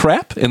give a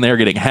crap, and they're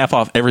getting half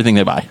off everything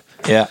they buy.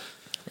 Yeah,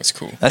 that's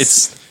cool.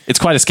 It's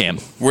quite a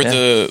scam. Were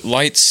the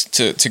lights,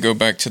 to go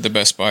back to the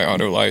Best Buy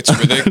auto lights,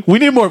 were they? We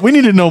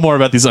need to know more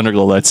about these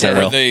underglow lights,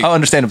 Tyrel.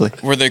 Understandably.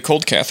 Were they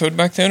cold cathode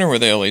back then, or were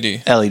they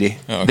LED? LED.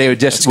 Oh, okay. They were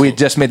just we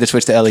just made the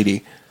switch to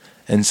LED,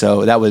 and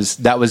so that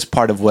was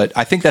part of what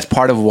I think that's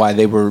part of why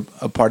they were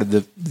a part of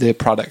the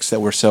products that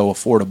were so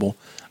affordable.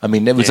 I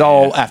mean, it was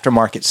all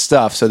aftermarket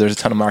stuff, so there's a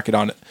ton of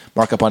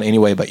markup on it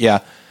anyway. But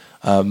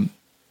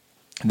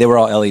they were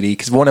all LED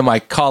because one of my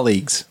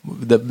colleagues,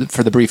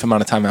 for the brief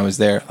amount of time I was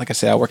there, like I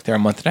said, I worked there a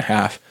month and a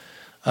half.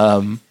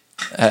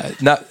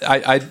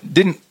 I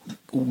didn't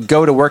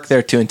go to work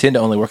there to intend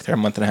to only work there a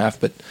month and a half,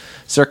 but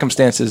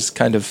circumstances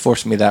kind of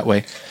forced me that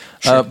way.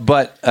 Sure.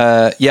 One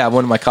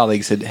of my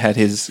colleagues had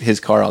his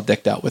car all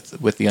decked out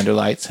with the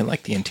underlights and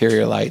like the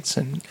interior lights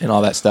and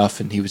all that stuff,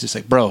 and he was just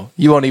like, "Bro,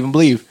 you won't even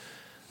believe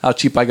how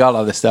cheap I got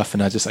all this stuff."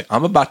 And I was just like,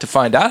 I'm about to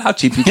find out how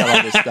cheap you got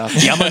all this stuff.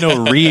 I'm going to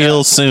know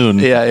real soon.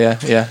 Yeah.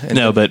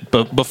 And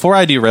but before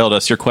I derailed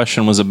us, your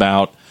question was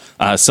about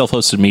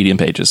self-hosted Medium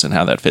pages and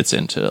how that fits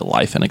into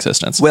life and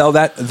existence. Well,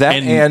 that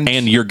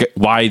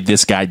why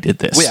this guy did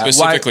this. Well,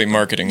 specifically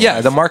marketing. Yeah,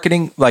 life. the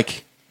marketing,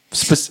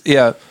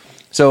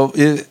 So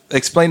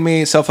explain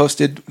me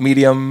self-hosted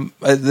Medium.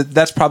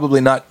 That's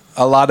probably not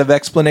a lot of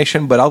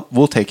explanation, but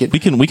we'll take it. We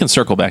can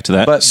circle back to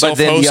that. But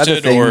then the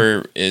other Self-hosted, thing,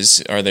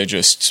 or are they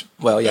just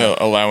yeah.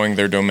 allowing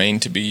their domain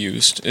to be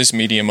used? Is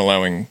Medium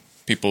allowing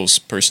people's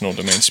personal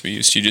domains to be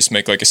used? You just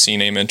make like a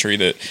CNAME entry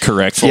that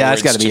correct. Yeah,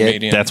 it's forwards gotta be to it.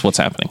 Medium. That's what's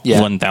happening.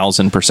 Yeah.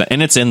 1000%.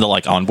 And it's in the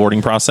like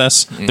onboarding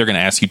process. They're going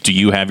to ask you, do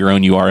you have your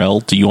own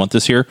URL? Do you want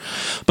this here?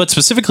 But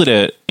specifically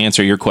to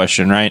answer your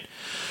question, right?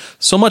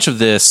 So much of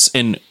this,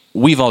 and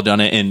we've all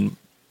done it, and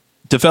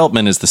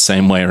development is the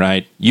same way,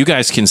 right? You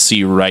guys can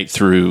see right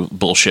through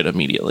bullshit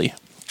immediately.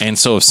 And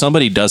so if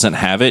somebody doesn't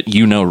have it,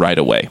 you know right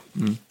away.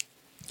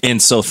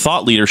 And so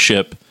thought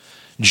leadership,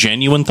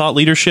 genuine thought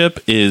leadership,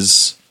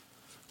 is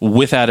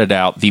without a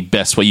doubt the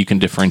best way you can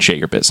differentiate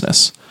your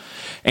business.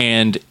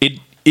 And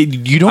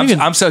you don't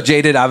even... I'm so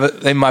jaded.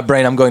 In my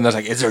brain, I'm going, I was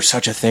like, is there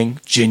such a thing?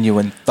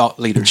 Genuine thought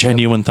leadership.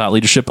 Genuine thought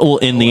leadership. Well,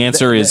 and the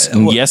answer is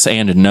yes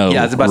and no.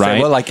 Yeah, I was about right? to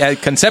say, well,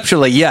 like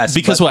conceptually, yes.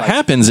 Because what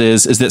happens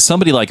is that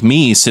somebody like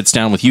me sits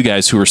down with you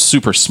guys who are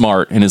super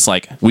smart and is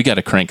like, we got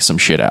to crank some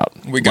shit out.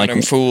 We got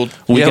him fooled.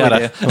 We've got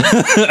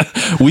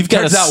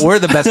Turns out we're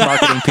the best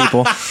marketing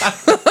people.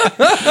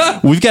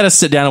 We've got to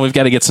sit down and we've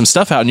got to get some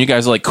stuff out. And you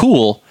guys are like,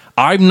 cool.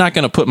 I'm not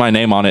going to put my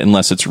name on it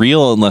unless it's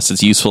real, unless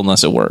it's useful,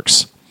 unless it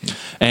works.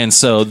 And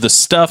so the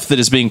stuff that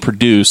is being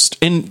produced,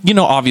 and,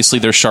 obviously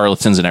there's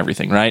charlatans and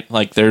everything, right?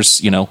 Like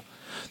there's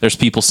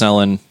people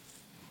selling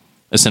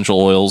essential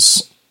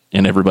oils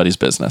in everybody's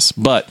business.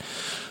 But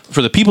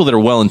for the people that are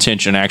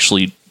well-intentioned,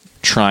 actually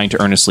trying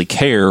to earnestly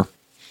care,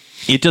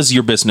 it does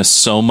your business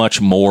so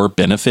much more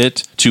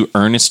benefit to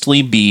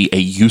earnestly be a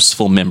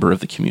useful member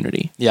of the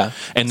community. Yeah.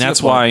 And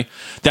that's why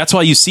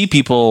you see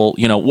people,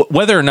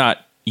 whether or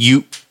not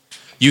you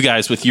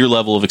guys with your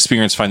level of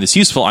experience find this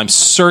useful, I'm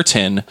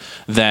certain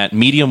that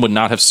Medium would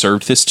not have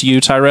served this to you,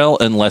 Tyrel,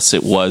 unless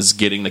it was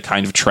getting the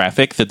kind of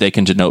traffic that they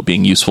can denote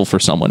being useful for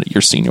someone at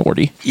your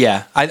seniority.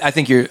 Yeah, I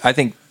think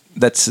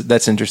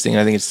that's interesting.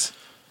 I think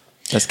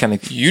that's kind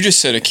of... You just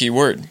said a key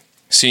word,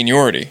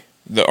 seniority.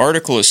 The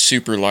article is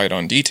super light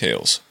on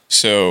details.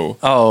 So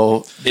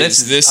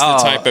is this the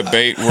type of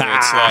bait where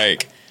it's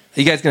like... Are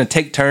you guys going to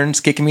take turns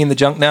kicking me in the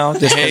junk now?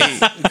 Hey,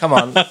 come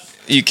on.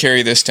 You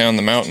carry this down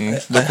the mountain.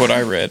 Look what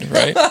I read,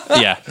 right?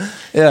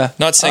 Yeah.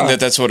 Not saying that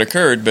that's what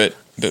occurred, but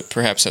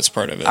perhaps that's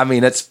part of it. I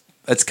mean, that's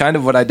kind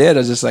of what I did. I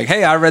was just like,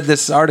 hey, I read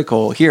this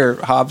article. Here,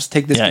 Hobbs,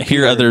 take this. Yeah,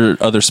 here,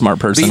 other smart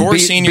person. For Be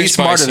seniors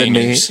by smarter than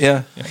me. seniors.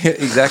 Yeah,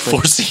 exactly.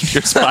 For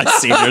seniors by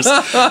seniors.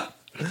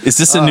 Is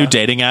this a new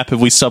dating app? Have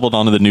we stumbled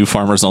onto the new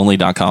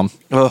farmersonly.com?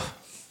 Oh,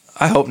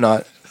 I hope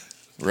not.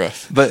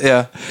 Rough. But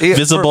yeah.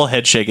 Visible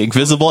head shaking.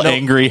 Visible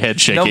angry head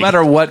shaking. No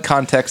matter what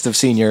context of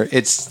senior,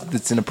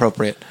 it's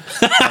inappropriate.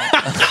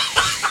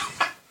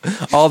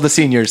 All the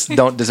seniors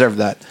don't deserve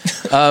that.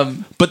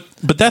 But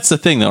that's the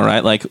thing, though,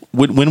 right? Like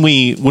when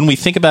we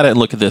think about it and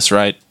look at this,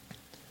 right?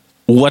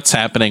 What's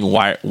happening?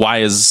 Why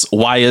is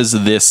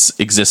this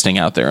existing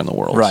out there in the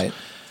world? Right.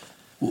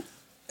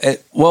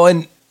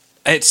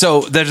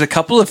 So there's a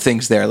couple of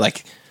things there.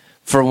 Like,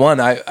 for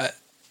one,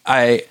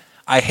 I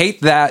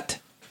hate that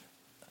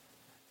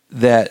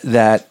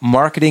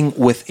marketing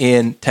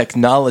within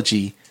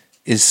technology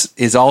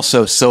is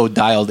also so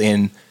dialed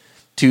in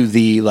to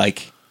the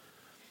like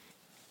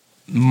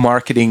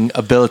marketing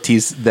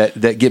abilities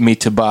that get me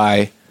to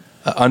buy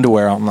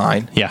underwear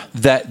online. Yeah,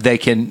 that they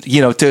can,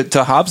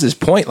 to Hobbs's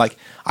point, like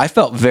I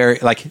felt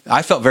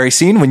very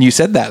seen when you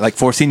said that, like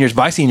for seniors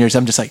by seniors.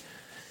 I'm just like,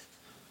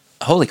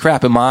 holy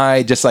crap, am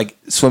I just like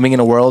swimming in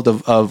a world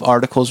of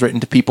articles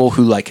written to people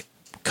who like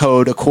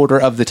code a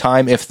quarter of the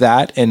time, if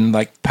that, and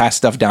like pass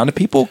stuff down to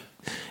people,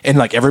 and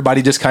like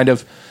everybody just kind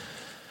of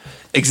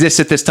exists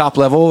at this top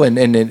level and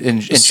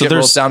so shit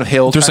rolls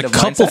downhill. There's a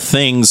couple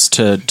things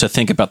to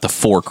think about the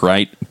fork,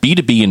 right?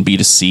 B2B and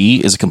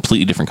B2C is a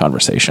completely different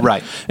conversation,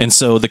 right? And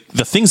so the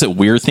things that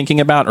we're thinking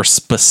about are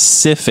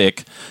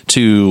specific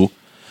to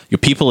your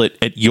people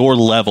at your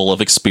level of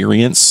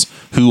experience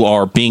who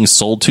are being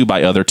sold to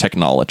by other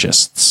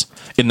technologists,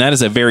 and that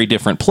is a very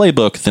different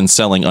playbook than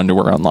selling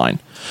underwear online.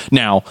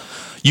 Now,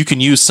 you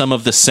can use some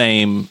of the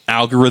same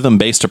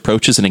algorithm-based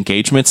approaches and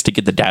engagements to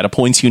get the data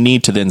points you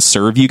need to then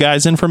serve you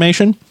guys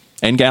information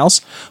and gals.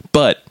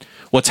 But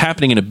what's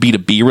happening in a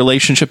B2B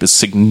relationship is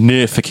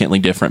significantly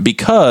different,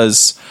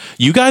 because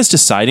you guys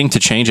deciding to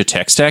change a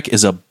tech stack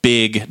is a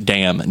big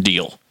damn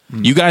deal.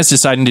 You guys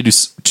deciding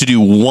to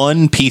do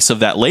one piece of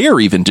that layer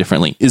even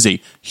differently is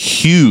a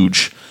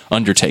huge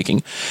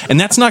undertaking. And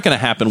that's not going to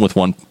happen with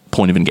one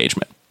point of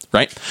engagement,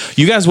 right?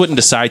 You guys wouldn't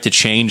decide to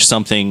change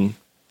something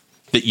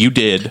that you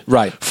did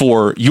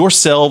for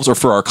yourselves or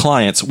for our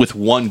clients with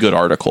one good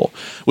article,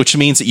 which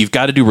means that you've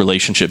got to do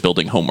relationship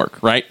building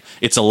homework, right?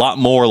 It's a lot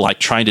more like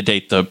trying to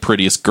date the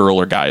prettiest girl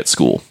or guy at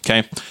school,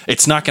 okay?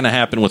 It's not going to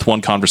happen with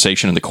one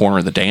conversation in the corner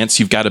of the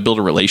dance. You've got to build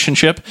a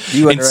relationship.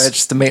 You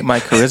underestimate my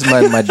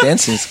charisma and my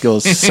dancing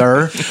skills,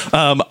 sir.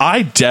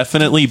 I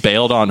definitely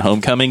bailed on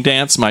homecoming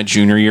dance my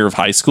junior year of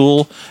high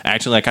school,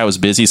 acting like I was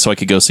busy so I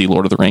could go see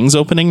Lord of the Rings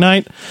opening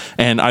night,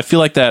 and I feel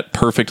like that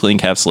perfectly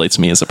encapsulates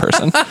me as a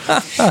person.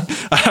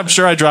 I'm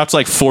sure I dropped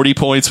like 40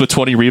 points with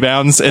 20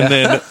 rebounds, and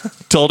then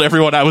told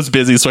everyone I was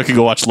busy so I could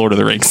go watch Lord of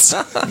the Rings.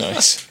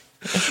 Nice.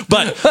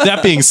 But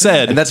that being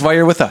said, And that's why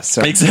you're with us.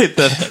 Sir.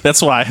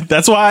 that's why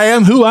I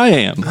am who I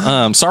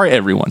am. Sorry,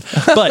 everyone.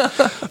 But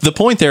the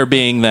point there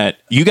being that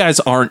you guys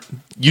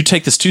you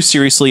take this too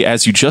seriously,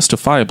 as you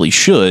justifiably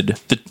should.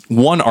 The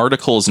one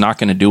article is not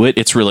going to do it.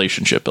 It's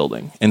relationship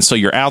building. And so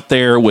you're out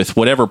there with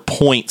whatever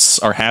points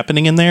are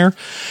happening in there.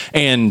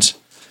 And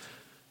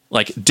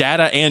like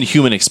data and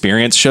human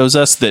experience shows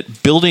us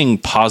that building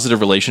positive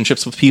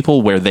relationships with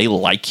people where they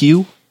like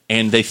you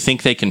and they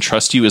think they can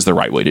trust you is the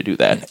right way to do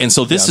that. And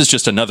so this is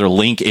just another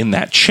link in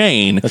that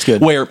chain. That's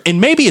good. Where,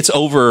 and maybe it's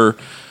over,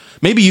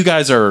 maybe you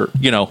guys are,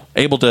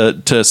 able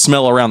to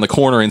smell around the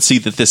corner and see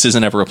that this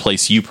isn't ever a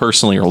place you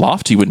personally or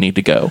Lofty would need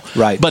to go.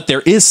 Right. But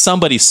there is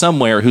somebody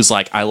somewhere who's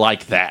like, I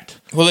like that.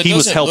 Well, he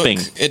was helping.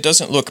 It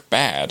doesn't look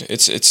bad.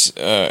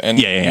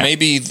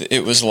 Maybe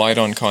it was light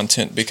on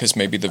content because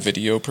maybe the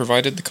video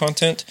provided the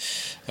content,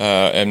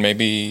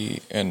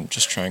 and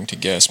just trying to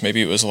guess,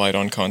 maybe it was light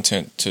on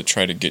content to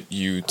try to get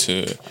you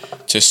to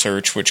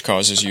search, which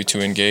causes you to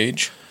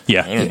engage.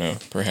 Yeah, I don't know.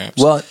 Perhaps.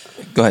 Well,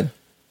 go ahead.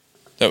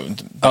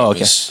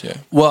 Okay. Yeah.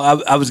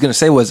 Well, I was going to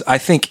say I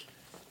think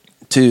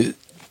to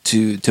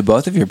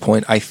both of your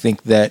point, I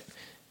think that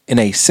in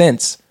a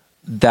sense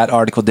that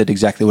article did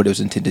exactly what it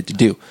was intended to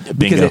do.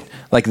 Bingo.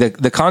 Because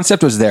the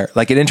concept was there.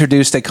 Like it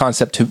introduced a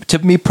concept to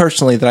me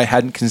personally that I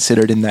hadn't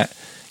considered in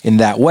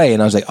that way,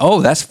 and I was like,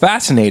 oh, that's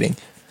fascinating.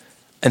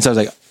 And so I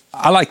was like,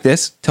 I like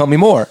this. Tell me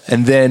more.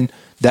 And then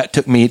that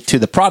took me to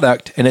the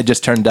product, and it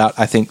just turned out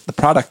I think the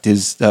product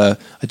is a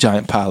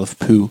giant pile of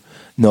poo.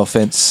 No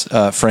offense,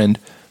 friend.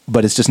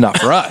 But it's just not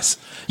for us.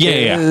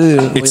 Yeah.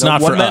 It's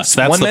not for us.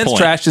 That's the point. One man's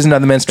trash is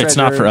another man's treasure. It's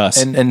not for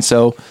us. And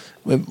so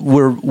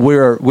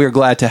we're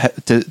glad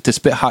to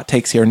spit hot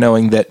takes here,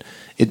 knowing that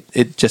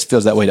it just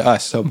feels that way to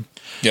us. So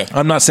yeah,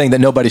 I'm not saying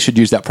that nobody should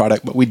use that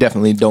product, but we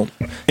definitely don't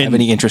have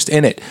any interest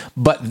in it.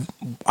 But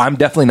I'm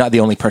definitely not the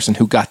only person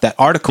who got that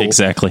article,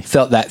 exactly,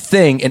 felt that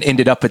thing, and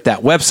ended up at that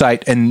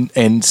website.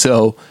 And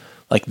so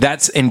like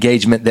that's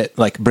engagement that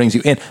like brings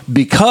you in,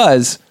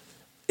 because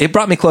it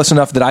brought me close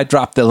enough that I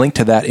dropped the link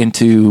to that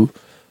into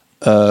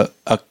a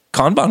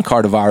Kanban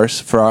card of ours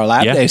for our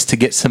lab days to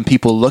get some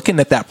people looking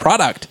at that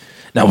product.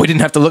 Now, we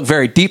didn't have to look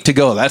very deep to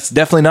go, that's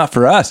definitely not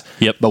for us.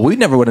 Yep. But we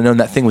never would have known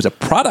that thing was a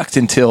product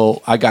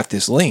until I got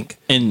this link.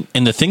 And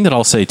the thing that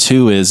I'll say,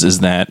 too, is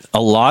that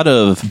a lot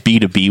of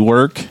B2B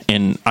work,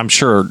 and I'm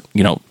sure,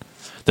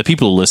 the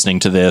people listening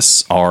to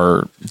this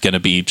are going to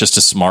be just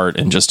as smart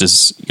and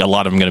a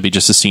lot of them going to be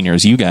just as senior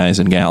as you guys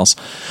and gals.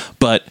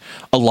 But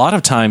a lot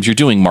of times you're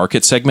doing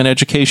market segment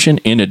education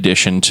in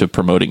addition to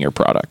promoting your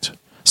product.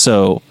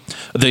 So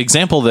the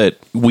example that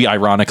we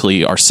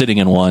ironically are sitting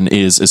in one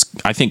is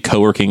I think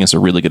co-working is a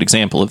really good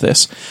example of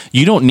this.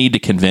 You don't need to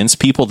convince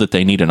people that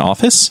they need an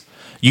office.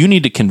 You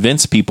need to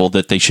convince people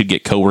that they should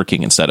get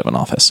co-working instead of an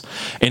office.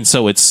 And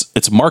so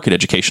it's market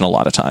education a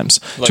lot of times.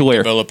 Like to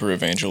where developer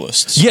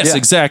evangelists. Yes,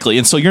 exactly.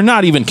 And so you're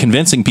not even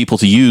convincing people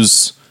to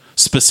use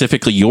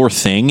specifically your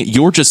thing.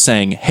 You're just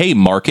saying, hey,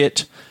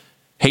 market,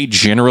 hey,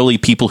 generally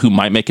people who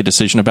might make a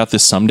decision about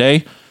this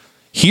someday,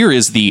 here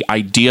is the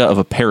idea of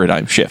a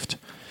paradigm shift.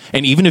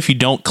 And even if you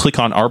don't click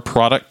on our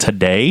product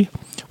today,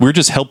 we're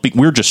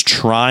just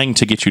trying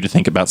to get you to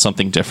think about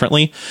something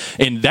differently.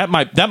 And that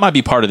might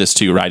be part of this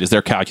too, right? Is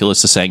their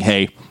calculus is saying,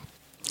 hey,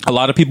 a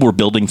lot of people were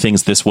building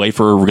things this way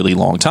for a really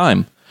long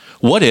time.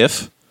 What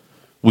if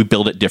we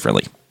build it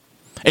differently?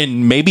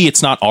 And maybe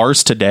it's not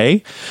ours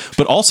today,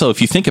 but also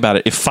if you think about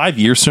it, if 5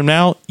 years from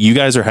now, you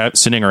guys are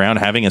sitting around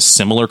having a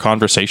similar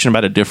conversation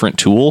about a different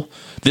tool,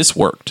 this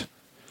worked.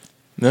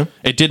 No,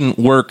 it didn't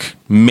work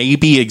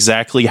maybe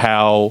exactly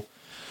how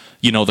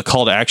the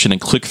call to action and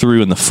click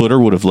through in the footer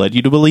would have led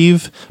you to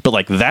believe, but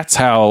like that's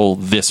how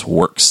this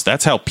works.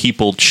 That's how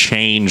people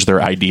change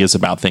their ideas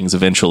about things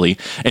eventually.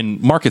 And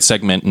market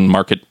segment and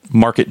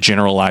market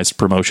generalized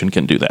promotion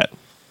can do that.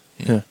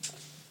 Yeah,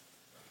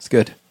 it's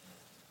good.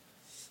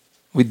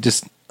 We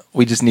just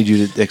need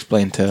you to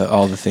explain to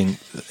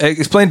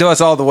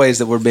us all the ways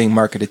that we're being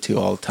marketed to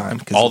all the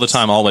time. All the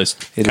time, always.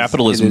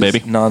 Capitalism, baby.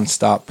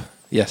 Nonstop.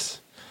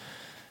 Yes.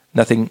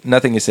 Nothing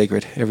is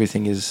sacred.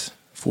 Everything is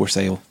for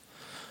sale.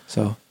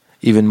 So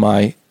even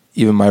my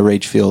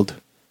rage-filled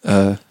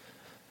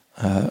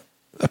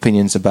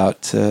opinions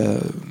about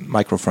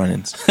micro front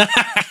ends,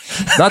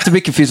 not to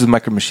be confused with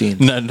micro machines.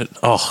 No,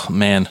 oh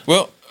man.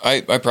 Well,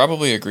 I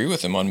probably agree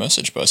with him on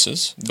message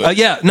buses. But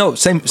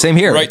same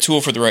here. Right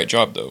tool for the right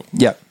job, though.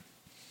 Yep.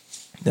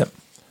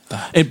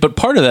 But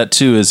part of that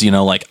too is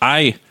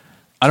I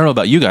don't know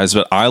about you guys,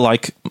 but I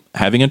like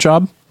having a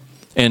job.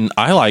 And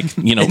I like,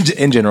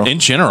 in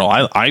general,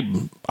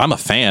 I'm a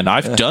fan.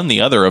 I've done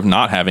the other of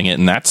not having it,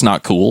 and that's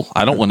not cool.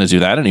 I don't want to do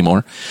that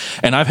anymore.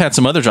 And I've had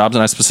some other jobs,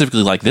 and I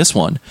specifically like this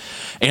one.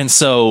 And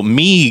so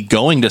me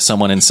going to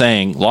someone and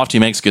saying, Lofty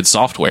makes good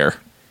software,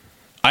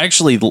 I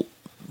actually,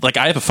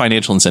 I have a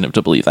financial incentive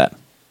to believe that.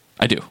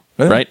 I do,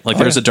 right?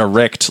 There's a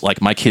direct,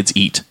 my kids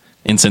eat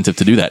incentive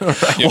to do that.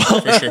 Right. Yeah,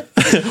 for sure.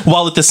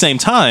 While at the same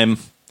time,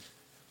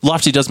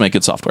 Lofty does make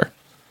good software.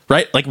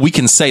 right? Like we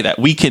can say that.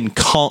 We can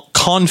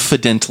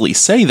confidently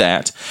say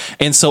that.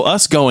 And so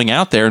us going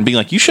out there and being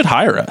like, you should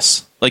hire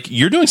us. Like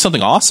you're doing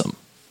something awesome.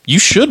 You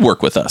should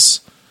work with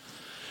us.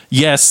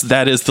 Yes,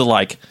 that is the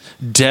like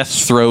death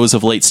throes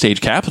of late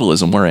stage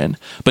capitalism we're in.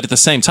 But at the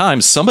same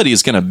time, somebody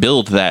is going to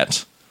build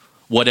that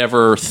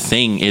whatever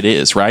thing it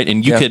is, right?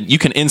 And you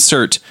can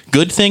insert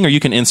good thing or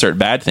you can insert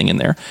bad thing in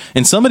there,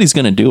 and somebody's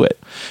going to do it.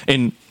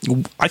 And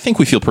I think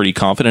we feel pretty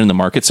confident in the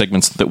market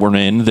segments that we're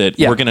in that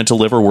we're going to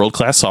deliver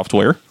world-class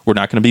software. We're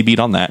not going to be beat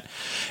on that.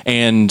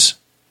 And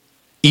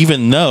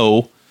even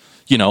though,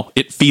 you know,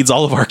 it feeds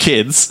all of our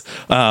kids,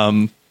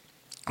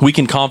 we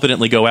can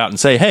confidently go out and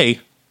say,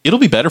 hey, it'll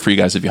be better for you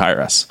guys if you hire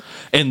us.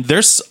 And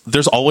there's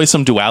always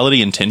some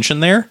duality and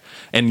tension there.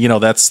 And, you know,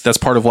 that's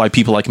part of why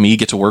people like me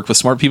get to work with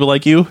smart people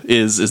like you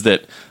is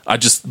that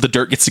the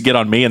dirt gets to get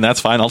on me, and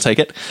that's fine. I'll take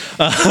it.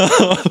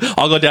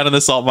 I'll go down in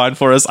the salt mine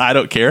for us. I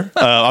don't care.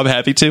 I'm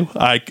happy to.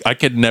 I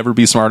could never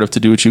be smart enough to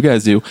do what you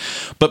guys do.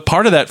 But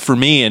part of that for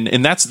me,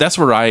 and that's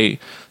where I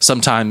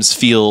sometimes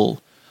feel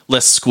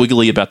less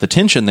squiggly about the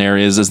tension there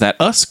is that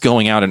us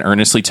going out and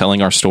earnestly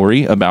telling our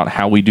story about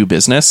how we do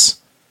business,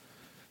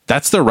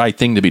 that's the right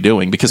thing to be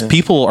doing, because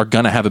people are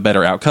going to have a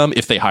better outcome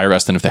if they hire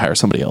us than if they hire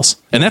somebody else.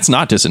 And that's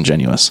not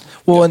disingenuous.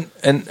 Well,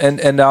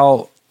 and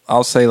I'll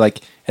say,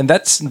 like, and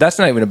that's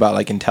not even about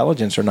like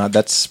intelligence or not.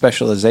 That's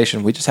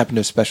specialization. We just happen to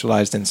have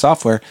specialized in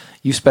software.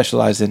 You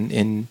specialize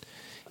in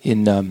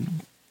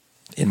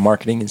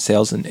marketing and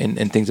sales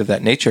and things of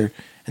that nature.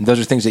 And those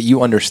are things that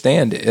you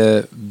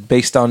understand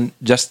based on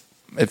just,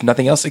 if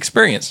nothing else,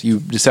 experience. You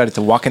decided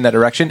to walk in that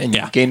direction, and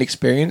you've gained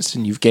experience,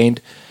 and you've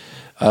gained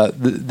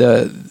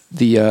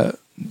the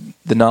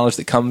knowledge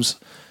that comes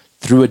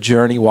through a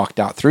journey walked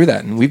out through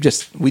that. And we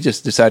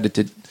just decided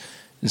to,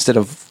 instead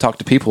of talk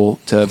to people,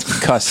 to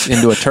cuss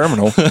into a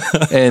terminal.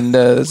 And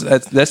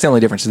that's the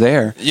only difference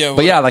there. Yeah, well,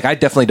 but yeah, like I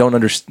definitely don't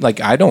understand,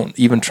 like I don't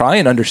even try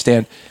and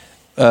understand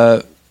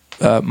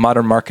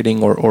modern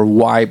marketing or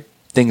why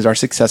things are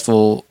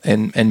successful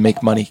and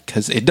make money,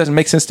 because it doesn't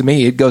make sense to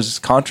me. It goes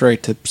contrary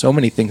to so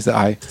many things that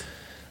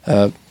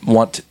I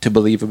want to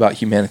believe about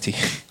humanity.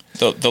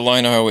 The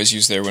line I always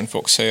use there when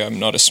folks say I'm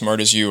not as smart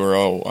as you, or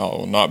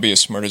I'll not be as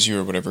smart as you,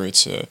 or whatever,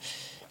 it's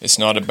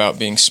not about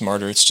being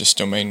smarter, it's just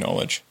domain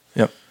knowledge.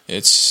 Yep.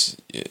 It's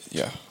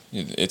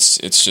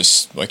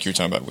just like you're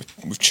talking about,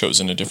 we've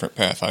chosen a different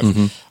path.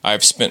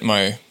 I've spent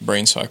my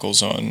brain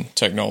cycles on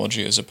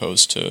technology as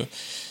opposed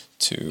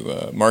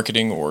to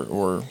marketing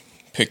or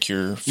pick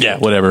your field. Yeah,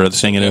 whatever the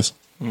thing it is.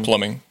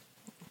 Plumbing.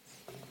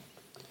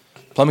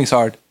 Plumbing's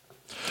hard.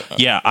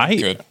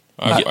 Good.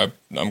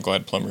 I'm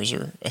glad plumbers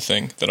are a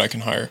thing that I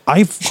can hire.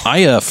 I've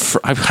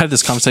had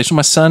this conversation with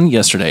my son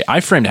yesterday. I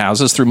framed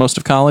houses through most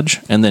of college,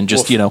 and then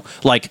just,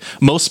 like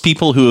most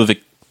people who have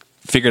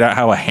figured out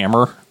how a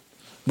hammer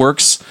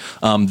works,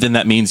 then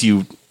that means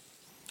you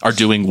are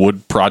doing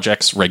wood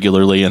projects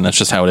regularly, and that's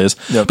just how it is.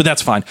 Yep. But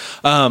that's fine.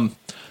 But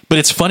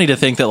it's funny to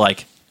think that,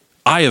 like,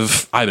 I've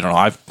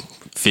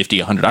 50,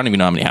 100, I don't even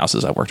know how many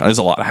houses I've worked on. There's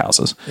a lot of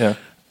houses. Yeah.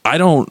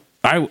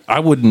 I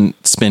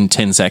wouldn't spend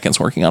 10 seconds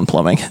working on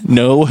plumbing.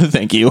 No,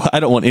 thank you. I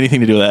don't want anything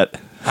to do with that.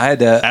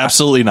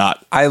 Absolutely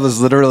not. I was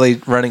literally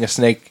running a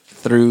snake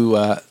through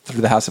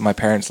the house of my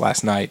parents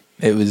last night.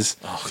 It was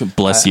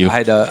bless you.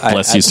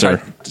 Bless you,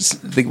 sir.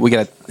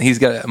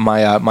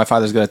 My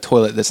father's got a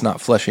toilet that's not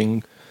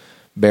flushing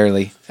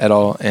barely at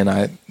all, and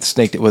I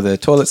snaked it with a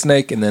toilet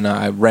snake, and then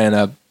I ran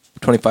a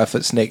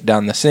 25-foot snake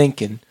down the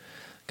sink and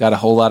got a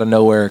whole lot of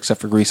nowhere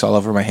except for grease all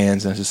over my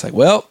hands. And I was just like,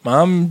 well,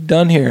 I'm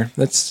done here.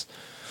 That's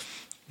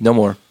no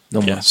more.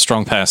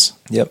 Strong pass.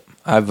 Yep.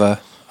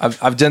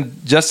 I've done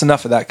just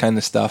enough of that kind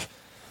of stuff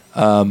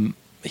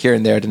here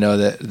and there to know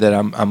that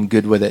I'm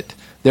good with it.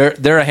 There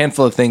are a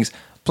handful of things.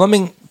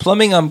 Plumbing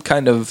I'm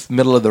kind of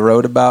middle of the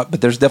road about,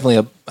 but there's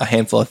definitely a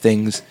handful of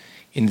things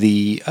in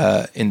the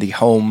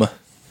home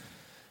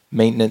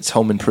maintenance,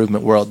 home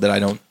improvement world that I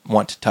don't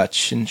want to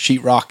touch. And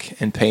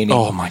sheetrock and painting.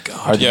 Oh my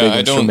God. Are the big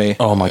ones for me.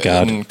 Oh my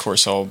God. And of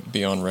course, I'll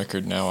be on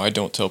record now. I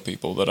don't tell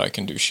people that I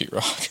can do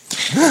sheetrock.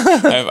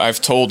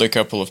 I've told a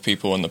couple of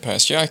people in the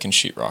past, I can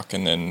sheetrock,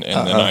 and then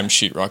I'm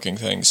sheetrocking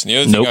things. And the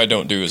other thing I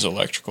don't do is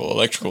electrical.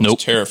 Electrical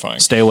is terrifying.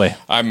 Stay away.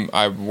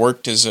 I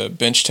worked as a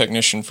bench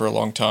technician for a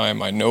long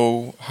time. I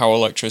know how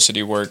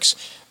electricity works,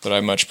 but I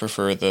much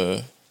prefer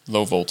the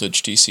low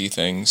voltage DC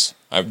things.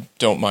 I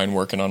don't mind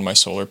working on my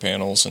solar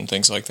panels and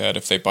things like that.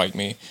 If they bite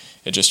me,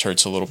 it just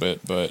hurts a little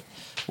bit. But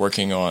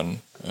working on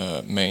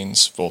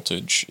mains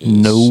voltage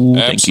is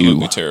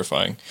absolutely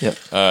terrifying. Yep.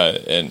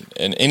 And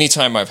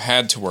anytime I've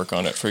had to work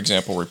on it, for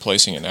example,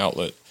 replacing an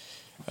outlet,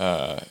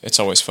 it's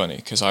always funny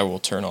because I will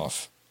turn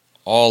off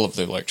all of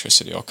the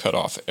electricity. I'll cut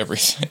off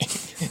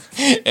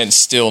everything and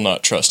still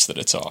not trust that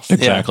it's off.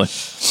 Exactly.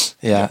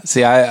 Yeah.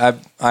 See,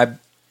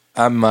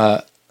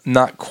 I'm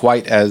not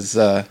quite as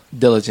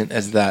diligent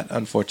as that,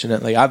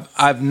 unfortunately.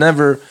 I've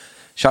never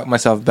shocked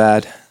myself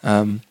bad,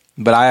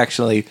 but I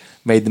actually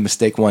made the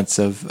mistake once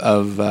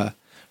of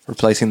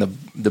replacing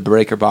the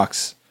breaker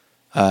box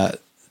not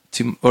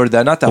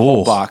the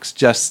whole box,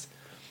 just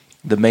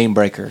the main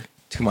breaker.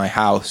 to my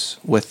house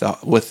with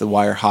the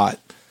wire hot.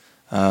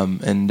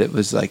 And it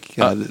was like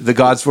the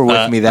gods were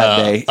with me that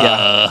day.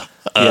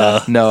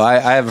 Yeah. No, I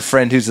have a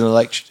friend who's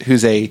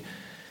who's a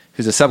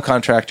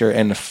subcontractor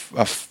and a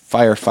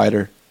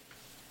firefighter,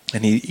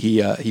 and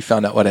he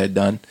found out what I had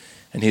done,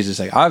 and he's just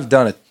like, I've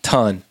done a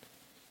ton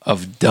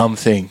of dumb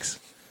things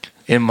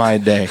in my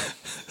day.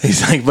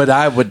 He's like, but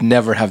I would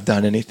never have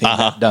done anything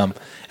that dumb.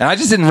 And I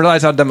just didn't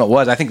realize how dumb it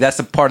was. I think that's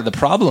a part of the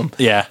problem.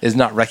 Yeah. Is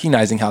not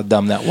recognizing how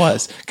dumb that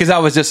was. Because I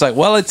was just like,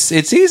 well, it's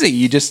easy.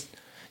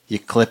 You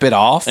clip it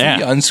off,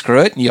 and you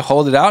unscrew it, and you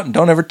hold it out, and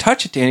don't ever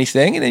touch it to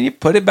anything, and then you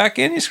put it back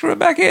in, you screw it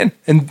back in.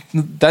 And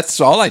that's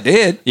all I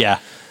did. Yeah.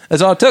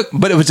 That's all it took.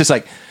 But it was just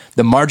like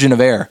the margin of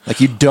error. Like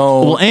you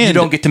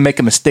don't get to make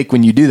a mistake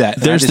when you do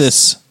that.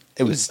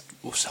 It was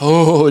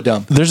so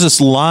dumb. There's this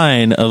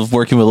line of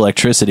working with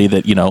electricity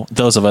that,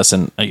 those of us,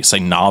 and I say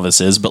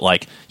novices,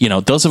 but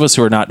those of us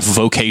who are not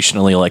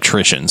vocationally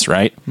electricians,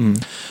 right?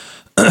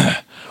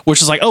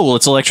 Which is like, oh, well,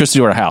 it's electricity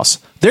to our house.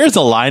 There's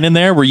a line in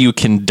there where you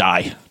can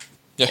die.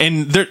 Yeah.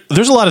 And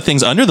there's a lot of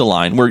things under the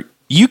line where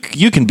you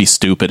can be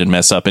stupid and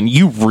mess up and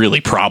you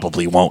really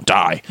probably won't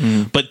die.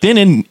 But then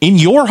in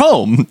your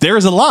home, there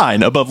is a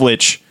line above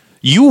which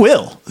you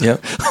will.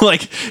 Yep.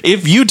 Like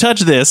if you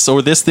touch this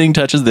or this thing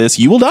touches this,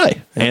 you will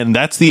die. Yep. And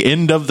that's the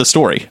end of the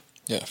story.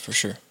 Yeah, for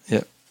sure.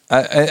 Yeah.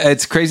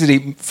 It's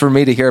crazy for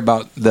me to hear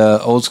about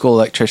the old school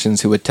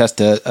electricians who would test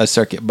a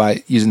circuit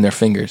by using their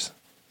fingers.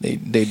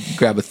 They'd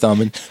grab a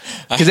thumb and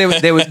because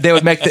they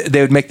would make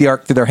the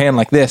arc through their hand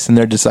like this, and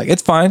they're just like,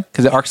 it's fine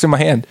because it arcs through my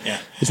hand.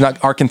 Yeah. It's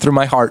not arcing through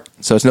my heart,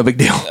 so it's no big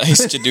deal. I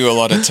used to do a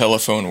lot of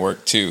telephone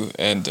work too,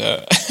 and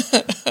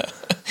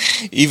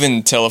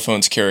even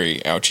telephones carry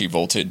ouchie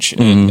voltage,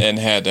 and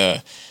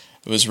had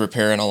was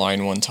repairing a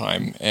line one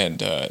time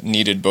and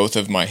needed both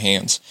of my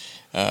hands,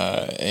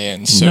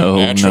 and so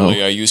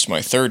naturally I used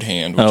my third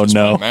hand, which was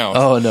my mouth.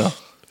 Oh no.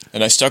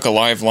 And I stuck a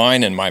live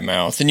line in my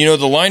mouth. And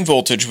the line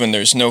voltage when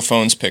there's no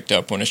phones picked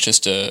up, when it's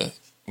just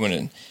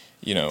when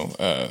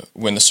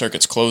the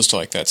circuit's closed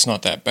like that, it's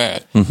not that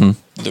bad. Mm-hmm.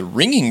 The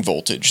ringing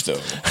voltage,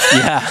 though,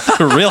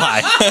 real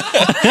high.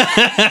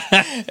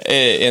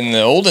 In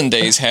the olden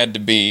days, had to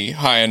be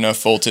high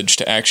enough voltage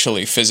to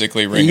actually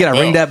physically ring. You gotta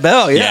ring that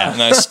bell, yeah.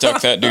 And I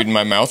stuck that dude in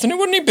my mouth, and it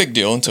wasn't a big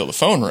deal until the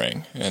phone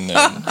rang, and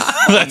then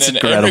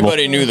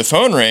everybody knew the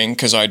phone rang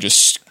because I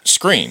just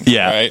screamed,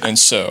 right? And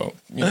so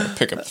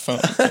pick up the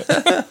phone.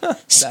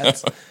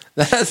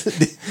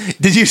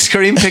 Did you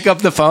scream, pick up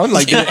the phone?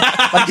 Like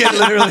it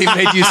literally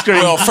made you scream?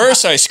 Well,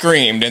 first I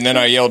screamed, and then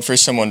I yelled for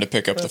someone to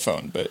pick up the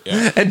phone. But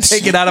and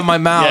take it out of my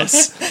mouth.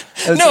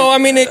 Yes. No, I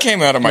mean, it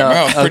came out of my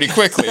mouth pretty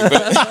quickly.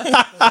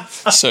 But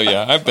so,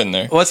 I've been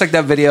there. Well, it's like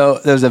that video.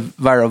 There was a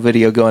viral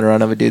video going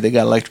around of a dude that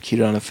got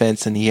electrocuted on a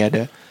fence, and he had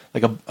to,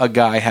 a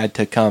guy had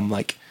to come,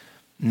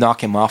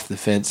 knock him off the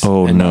fence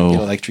and not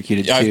get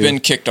electrocuted too. I've been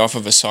kicked off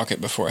of a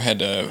socket before.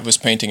 I was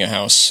painting a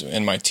house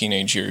in my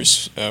teenage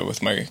years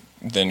with my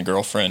then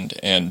girlfriend,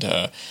 and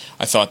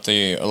I thought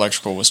the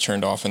electrical was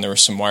turned off, and there were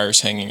some wires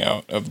hanging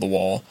out of the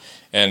wall,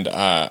 and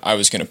I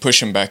was going to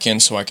push him back in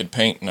so I could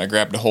paint, and I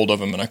grabbed a hold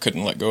of him, and I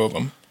couldn't let go of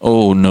him.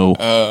 Oh no!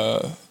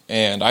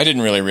 And I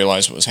didn't really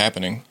realize what was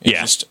happening.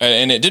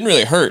 And it didn't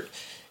really hurt.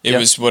 It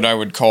was what I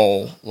would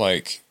call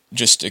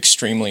just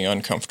extremely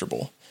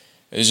uncomfortable.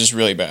 It was just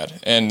really bad.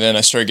 And then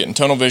I started getting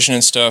tunnel vision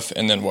and stuff.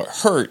 And then what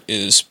hurt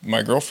is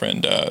my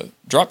girlfriend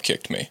drop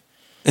kicked me.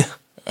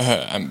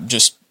 I'm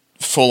just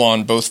full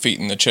on both feet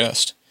in the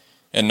chest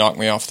and knocked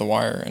me off the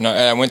wire. And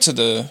I went to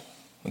the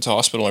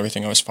hospital.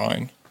 Everything, I was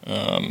fine.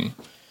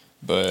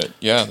 But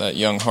that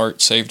young heart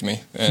saved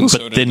me. And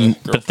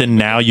but then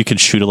now you can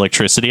shoot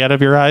electricity out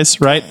of your eyes,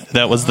 right?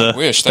 That was what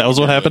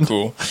really happened.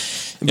 Cool.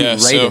 Yeah,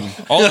 so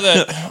all of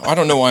that, I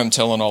don't know why I'm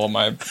telling all of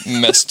my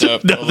messed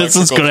up this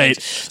is great.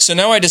 Things. So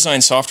now I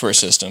design software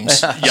systems.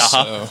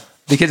 So.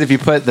 Because if you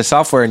put the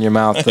software in your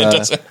mouth,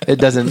 it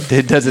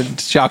doesn't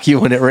shock you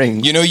when it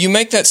rings. You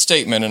make that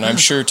statement, and I'm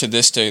sure to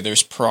this day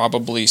there's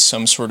probably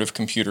some sort of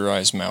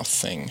computerized mouth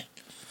thing.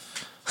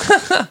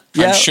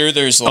 I'm sure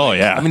there's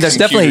there's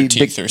definitely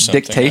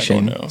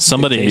dictation.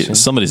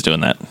 Somebody's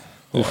doing that.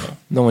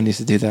 No one needs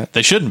to do that.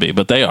 They shouldn't be,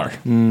 but they are.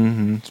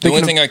 Mm-hmm. The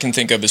only thing I can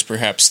think of is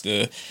perhaps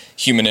the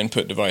human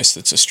input device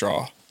that's a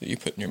straw that you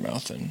put in your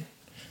mouth, and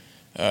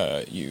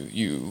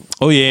you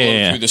blow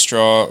through the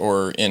straw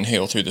or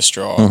inhale through the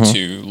straw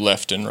to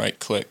left and right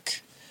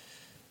click.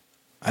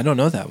 I don't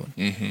know that one.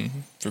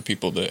 Mm-hmm. For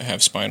people that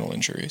have spinal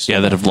injuries. Yeah,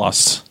 that have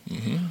lost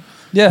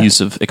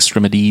use of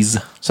extremities.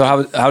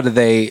 So how do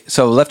they?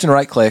 So left and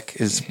right click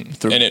is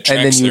through, and it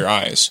tracks their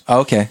eyes. Oh,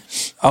 okay.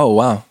 Oh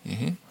wow.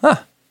 Mm-hmm.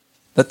 Huh.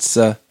 That's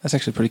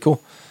actually pretty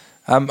cool.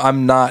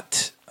 I'm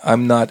not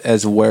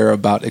as aware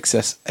about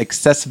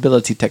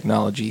accessibility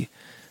technology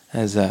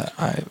as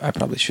I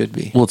probably should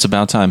be. Well, it's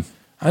about time.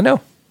 I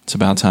know. It's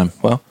about time.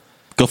 Well,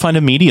 go find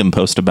a Medium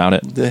post about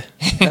it.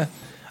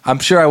 I'm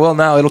sure I will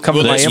now. It'll come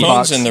to my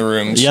inbox. In the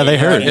room. Yeah, they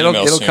heard.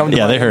 It'll come to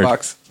my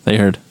inbox. They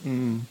heard.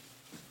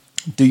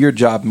 Do your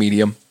job,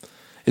 Medium.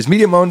 Is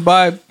Medium owned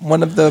by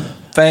one of the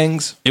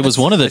fangs? It was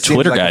one of the It seems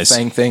Twitter like a guys.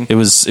 fang thing. It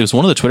was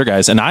one of the Twitter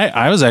guys, and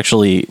I was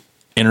actually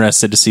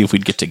interested to see if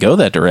we'd get to go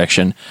that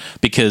direction,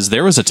 because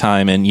there was a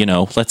time in,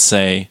 let's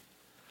say,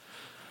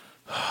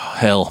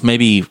 hell,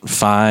 maybe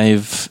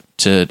 5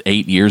 to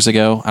 8 years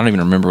ago. I don't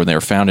even remember when they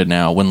were founded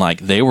now, when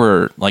they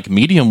were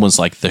Medium was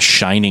like the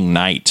shining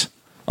knight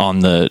on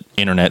the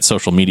internet,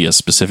 social media,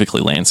 specifically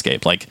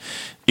landscape. Like,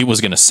 it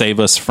was going to save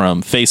us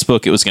from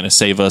Facebook. It was going to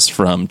save us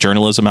from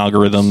journalism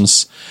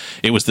algorithms.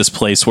 It was this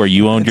place where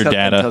you owned your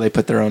data. Until they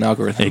put their own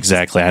algorithm.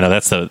 Exactly. I know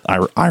that's the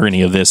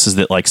irony of this, is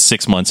that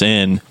 6 months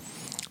in,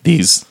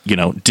 these,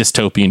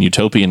 dystopian,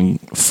 utopian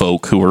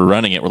folk who were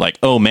running it were like,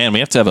 oh man, we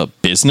have to have a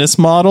business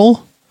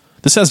model.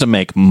 This has to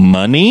make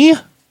money.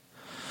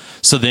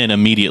 So then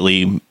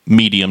immediately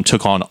Medium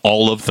took on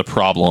all of the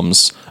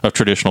problems of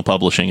traditional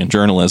publishing and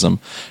journalism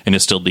and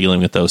is still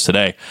dealing with those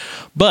today.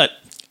 But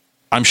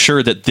I'm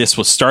sure that this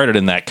was started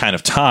in that kind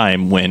of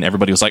time when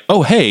everybody was like,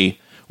 oh, hey,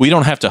 we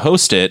don't have to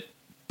host it.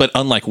 But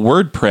unlike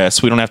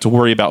WordPress, we don't have to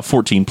worry about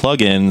 14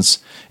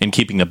 plugins and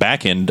keeping the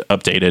backend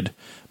updated.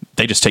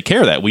 They just take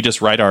care of that. We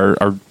just write our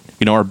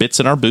bits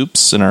and our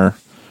boops and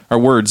our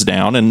words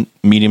down, and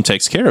Medium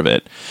takes care of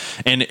it.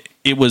 And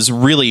it was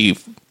really,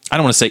 I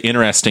don't want to say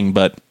interesting,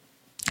 but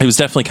it was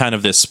definitely kind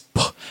of this,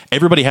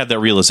 everybody had that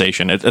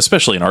realization,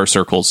 especially in our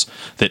circles,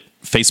 that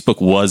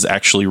Facebook was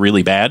actually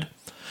really bad.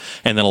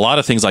 And then a lot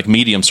of things like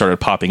Medium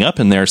started popping up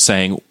in there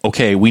saying,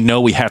 okay, we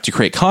know we have to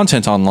create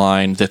content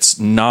online that's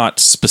not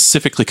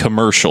specifically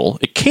commercial.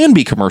 It can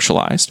be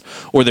commercialized,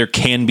 or there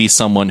can be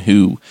someone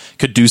who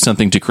could do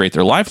something to create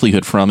their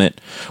livelihood from it.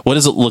 What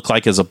does it look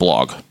like as a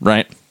blog,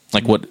 right?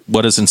 Like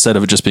what is, instead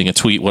of it just being a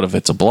tweet, what if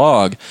it's a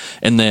blog?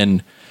 And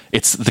then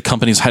it's the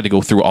companies had to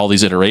go through all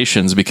these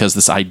iterations, because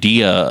this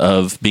idea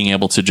of being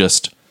able to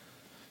just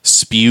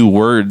spew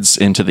words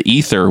into the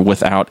ether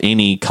without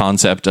any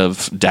concept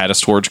of data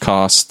storage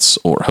costs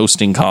or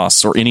hosting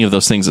costs or any of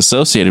those things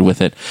associated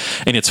with it.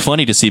 And it's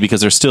funny to see,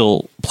 because there's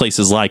still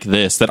places like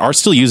this that are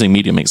still using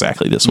Medium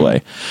exactly this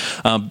way.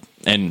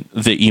 And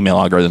the email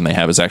algorithm they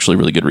have is actually a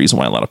really good reason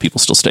why a lot of people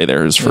still stay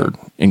there, is for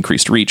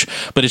increased reach.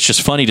 But it's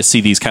just funny to see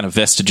these kind of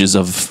vestiges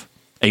of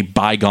a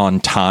bygone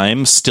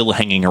time still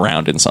hanging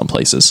around in some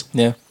places.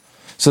 Yeah.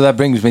 So that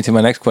brings me to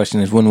my next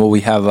question, is when will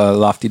we have a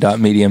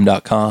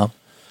lofty.medium.com?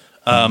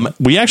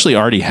 We actually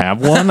already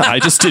have one. I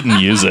just didn't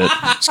use it.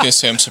 I was going to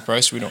say, I'm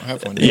surprised we don't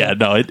have one. Yeah,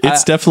 no,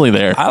 it's definitely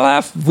there. I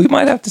laugh. We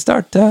might have to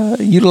start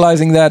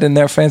utilizing that in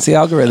their fancy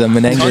algorithm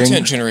and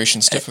Content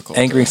generation's difficult.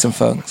 Angering some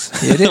folks.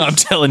 It is. I'm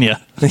telling you.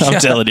 I'm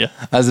telling you.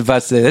 I was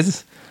about to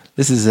say,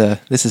 this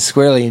is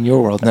squarely in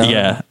your world now.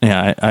 Yeah.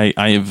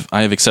 I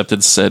have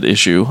accepted said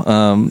issue.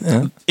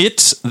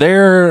 It's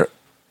there.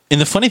 And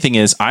the funny thing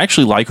is, I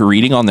actually like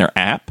reading on their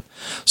app.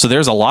 So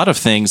there's a lot of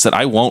things that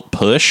I won't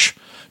push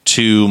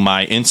to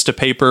my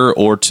Instapaper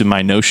or to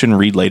my Notion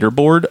read later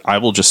board. I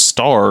will just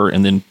star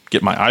and then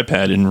get my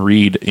iPad and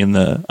read in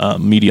the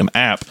Medium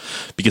app,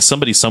 because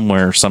somebody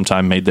somewhere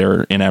sometime made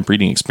their in-app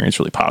reading experience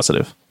really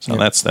positive. So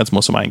that's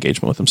most of my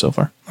engagement with them so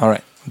far. All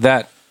right.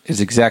 That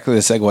is exactly the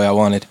segue I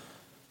wanted.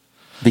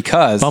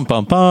 Because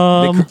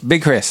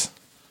Big Chris,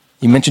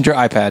 you mentioned your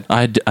iPad.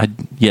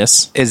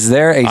 Yes. Is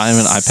there I'm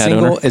an iPad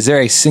owner. Is there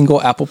a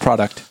single Apple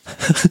product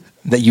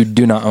that you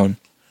do not own?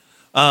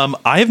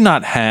 I have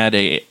not had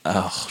a.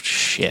 Oh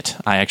shit!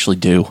 I actually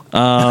do.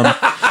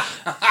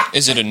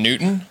 Is it a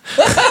Newton?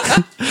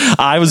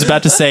 I was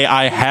about to say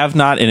I have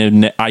not,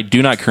 and I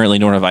do not currently,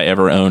 nor have I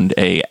ever owned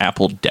a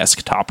Apple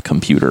desktop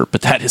computer.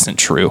 But that isn't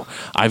true.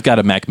 I've got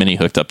a Mac Mini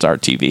hooked up to our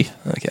TV.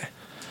 Okay.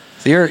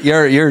 So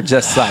you're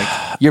just like,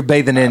 you're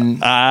bathing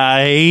in.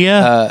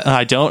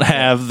 I don't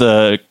have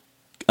the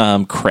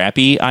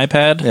crappy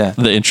iPad,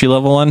 the entry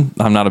level one.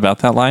 I'm not about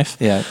that life.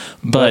 Yeah,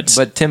 but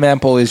Tim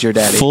Apple is your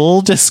daddy.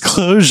 Full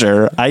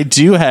disclosure, I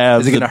do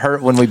have. Is it going to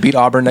hurt when we beat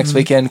Auburn next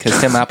weekend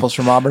because Tim Apple's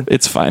from Auburn?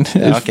 It's fine.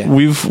 Yeah, okay,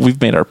 we've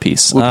made our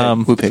peace.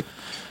 Woo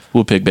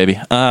pig, baby.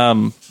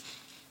 I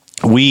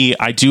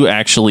do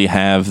actually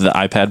have the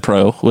iPad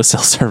Pro with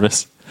cell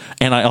service,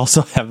 and I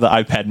also have the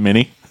iPad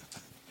Mini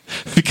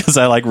because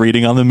I like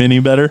reading on the Mini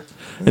better.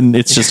 And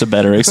it's just a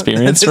better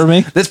experience for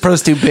me. This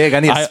Pro's too big. I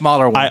need a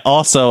smaller one. I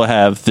also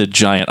have the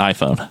giant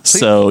iPhone.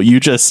 So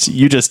you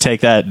just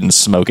take that and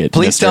smoke it.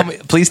 Please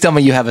tell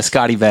me you have a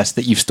Scotty vest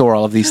that you store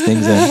all of these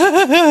things in.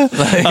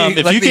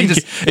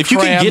 If you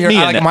can get me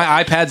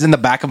my iPad's in the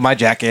back of my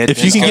jacket.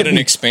 If you can get an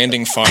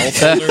expanding file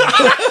folder.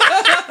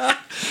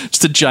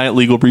 Just a giant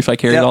legal brief I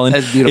carry it all in.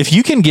 If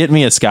you can get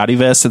me a Scotty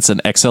vest that's an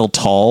XL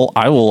tall,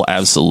 I will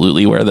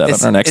absolutely wear that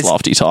on our next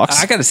Lofty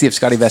Talks. I got to see if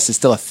Scotty vest is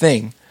still a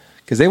thing.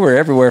 Because they were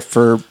everywhere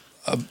for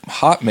a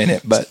hot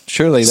minute, but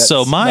surely that's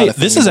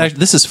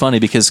this is funny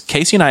because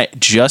Casey and I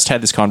just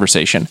had this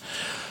conversation.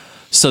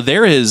 So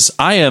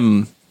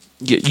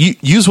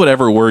use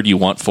whatever word you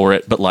want for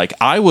it, but like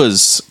I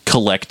was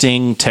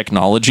collecting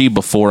technology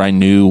before I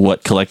knew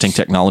what collecting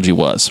technology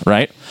was,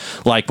 right?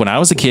 Like when I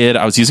was a kid,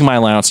 I was using my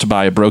allowance to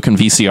buy a broken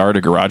VCR at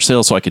a garage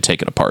sale so I could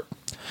take it apart.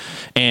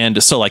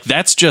 And so like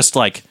that's just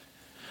like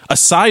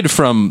aside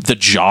from the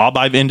job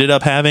I've ended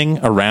up having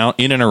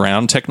in and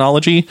around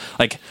technology,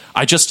 like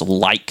I just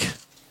like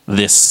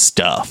this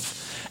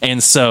stuff.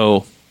 And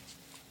so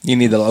You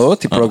need the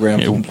loyalty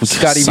program.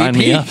 Scotty sign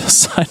VP. me up.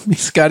 Sign me.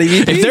 Scotty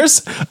VP.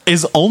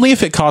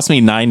 If it costs me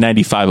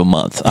 $9.95 a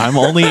month. I'm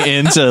only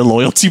into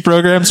loyalty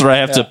programs where I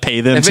have to pay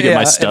them to get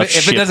my stuff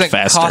shipped faster. If it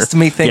doesn't cost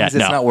me things, it's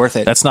not worth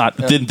it. That's not.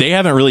 They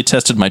haven't really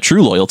tested my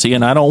true loyalty,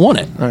 and I don't want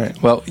it. All right.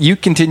 Well, you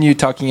continue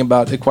talking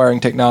about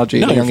acquiring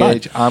technology at a young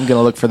age. I'm going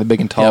to look for the big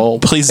and tall.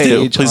 Please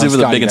do. Please do for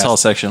the big and tall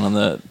Vest. section on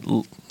the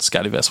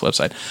Scotty Vest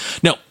website.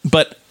 No,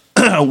 but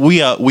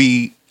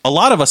we. A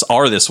lot of us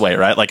are this way,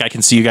 right? Like I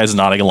can see you guys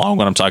nodding along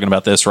when I'm talking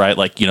about this, right?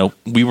 Like,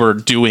 we were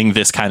doing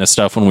this kind of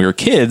stuff when we were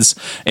kids,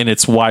 and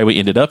it's why we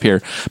ended up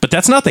here. But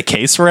that's not the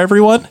case for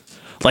everyone.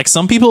 Like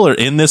some people are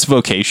in this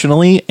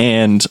vocationally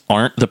and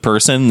aren't the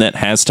person that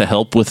has to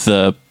help with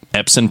the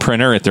Epson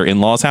printer at their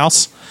in-laws'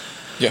 house.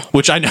 Yeah.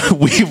 Which I know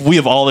we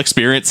have all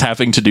experienced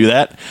having to do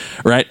that,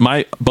 right?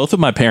 Both of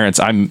my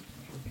parents, I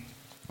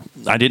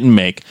didn't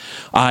make.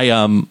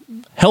 I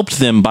helped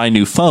them buy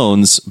new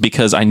phones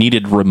because I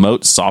needed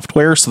remote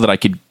software so that I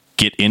could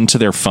get into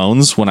their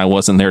phones when I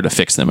wasn't there to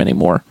fix them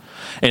anymore.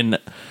 And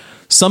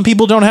some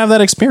people don't have that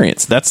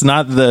experience. That's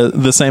not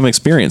the same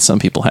experience some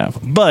people have.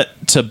 But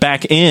to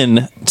back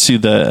in to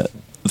the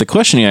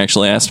question you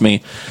actually asked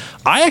me,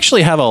 I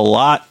actually have a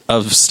lot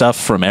of stuff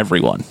from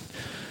everyone.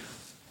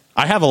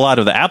 I have a lot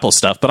of the Apple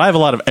stuff, but I have a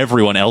lot of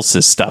everyone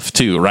else's stuff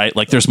too, right?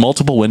 Like there's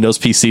multiple Windows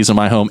PCs in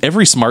my home.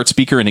 Every smart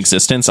speaker in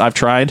existence I've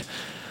tried.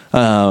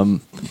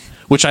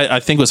 Which I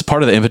think was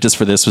part of the impetus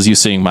for this was you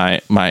seeing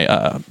my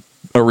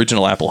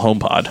original Apple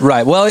HomePod.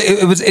 Right. Well,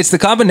 it's the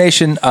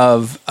combination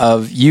of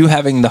you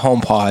having the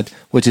HomePod,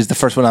 which is the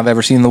first one I've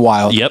ever seen in the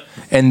wild. Yep.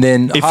 And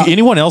then if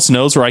anyone else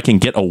knows where I can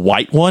get a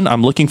white one,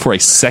 I'm looking for a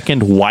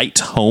second white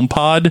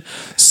HomePod.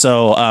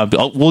 So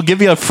we'll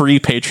give you a free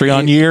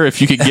Patreon year if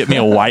you could get me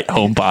a white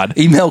HomePod.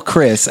 Email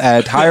Chris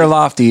at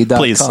higherlofty.com.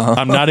 Please.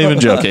 I'm not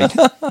even joking.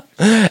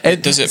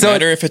 Does it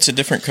matter if it's a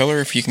different color,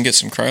 if you can get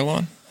some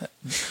Krylon?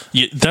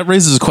 Yeah, that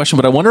raises a question,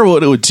 but I wonder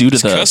what it would do to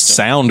the custom.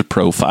 Sound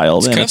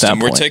profile then at that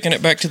point. We're taking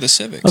it back to the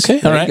Civics.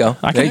 Okay, all right. you go.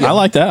 I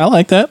like that. I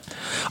like that.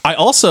 I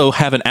also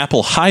have an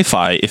Apple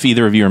Hi-Fi, if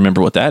either of you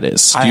remember what that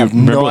is. I Do you have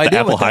remember no what the idea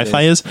Apple what that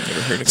Hi-Fi is?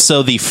 Never heard of it.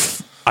 So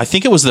I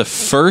think it was the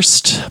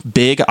first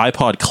big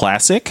iPod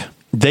Classic.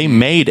 They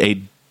made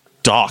a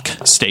dock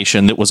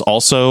station that was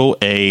also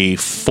a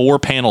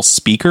 4-panel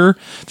speaker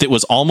that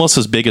was almost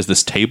as big as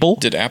this table.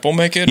 Did Apple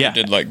make it? Yeah. Or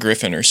did like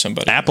Griffin or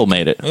somebody? Apple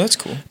made it. Oh, that's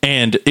cool.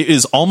 And it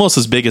is almost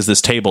as big as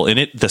this table,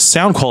 and the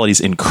sound quality is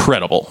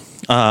incredible.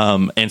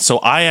 And so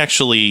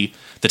the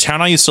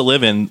town I used to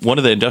live in, one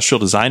of the industrial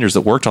designers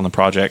that worked on the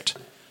project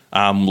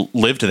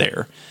lived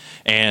there,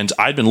 and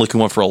I'd been looking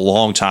one for a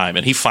long time,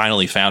 and he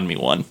finally found me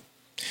one.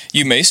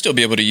 You may still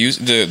be able to use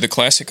the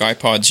classic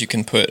iPods. You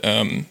can put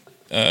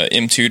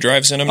M2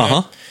 drives in them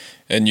now,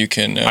 and you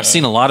can. I've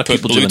seen a lot of put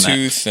people doing that.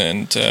 Bluetooth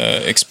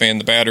and expand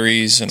the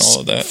batteries and all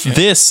of that.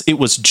 Yeah. It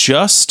was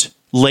just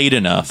late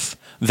enough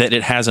that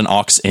it has an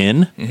aux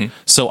in,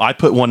 so I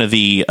put one of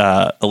the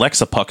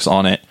Alexa pucks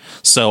on it,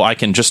 so I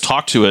can just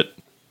talk to it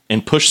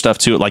and push stuff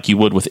to it like you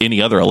would with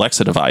any other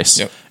Alexa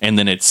device, and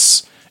then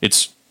it's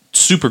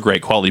super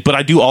great quality. But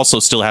I do also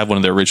still have one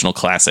of the original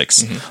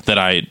classics that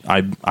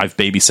I've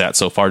babysat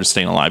so far, just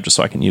staying alive, just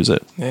so I can use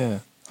it. Yeah.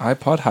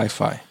 iPod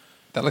Hi-Fi.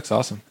 That looks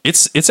awesome.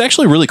 It's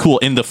actually really cool.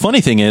 And the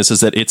funny thing is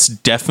that it's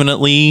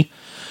definitely,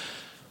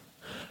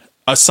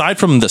 aside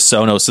from the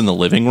Sonos in the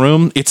living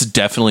room, it's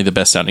definitely the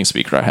best sounding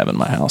speaker I have in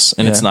my house.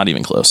 And it's not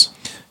even close.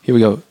 Here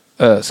we go.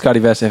 Scotty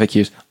Vest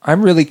FAQs.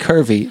 I'm really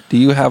curvy. Do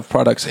you have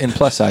products in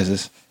plus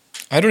sizes?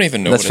 I don't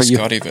even know That's what a for you.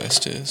 Scotty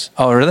Vest is.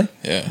 Oh, really?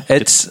 Yeah.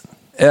 It's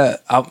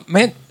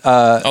man.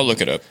 I'll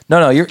look it up.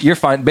 No, you're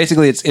fine.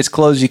 Basically, it's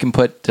clothes you can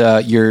put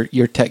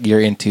your tech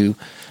gear into.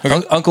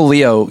 Okay. Uncle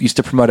Leo used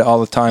to promote it all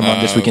the time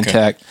on This Week in okay.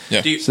 Tech.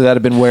 Yeah. So that'd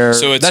have been where.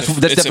 So it's that's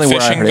a definitely where I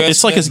fishing heard it. vest?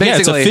 It's like it's a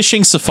Basically-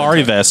 fishing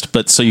safari vest,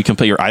 but so you can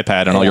put your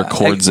iPad and all your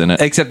cords in it.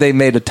 Except they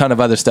made a ton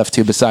of other stuff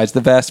too besides the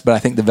vest, but I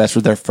think the vest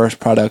was their first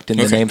product in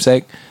the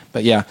namesake.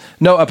 But yeah,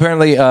 no.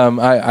 Apparently,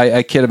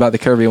 I kid about the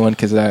curvy one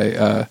because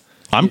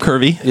I'm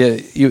curvy. Yeah,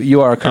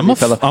 you are a curvy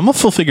fellow. I'm a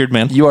full figured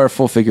man. You are a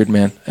full figured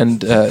man,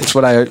 and it's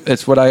what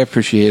I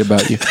appreciate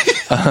about you.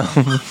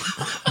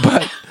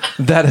 But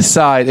that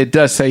aside, it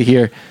does say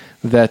here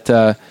that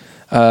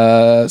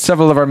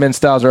several of our men's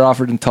styles are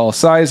offered in tall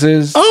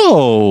sizes.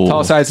 Oh,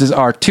 Tall sizes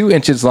are 2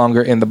 inches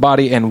longer in the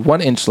body and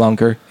 1 inch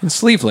longer in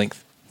sleeve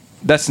length.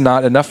 That's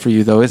not enough for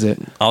you, though, is it?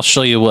 I'll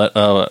show you what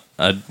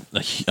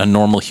a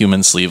normal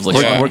human sleeve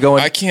looks like. We're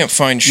going- I can't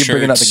find You're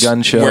bringing out the shirts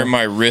gun show. where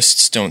my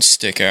wrists don't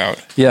stick out.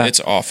 Yeah,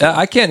 It's awful.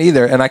 I can't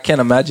either, and I can't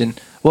imagine.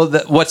 Well,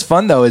 you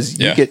fun though is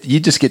you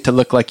just get to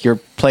look like you're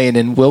playing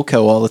in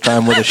Wilco all the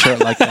time with a shirt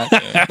like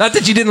that. Not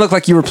that you didn't look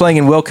like you were playing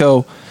in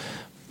Wilco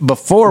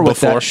before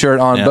with that shirt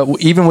on, but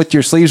even with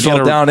your sleeves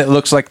rolled down, it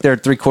looks like they're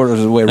 3/4 of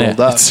the way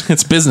rolled up.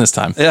 It's business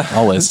time. Yeah.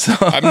 Always.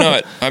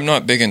 I'm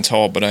not big and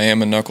tall, but I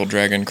am a knuckle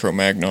dragon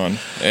Cro-Magnon,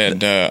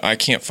 and I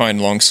can't find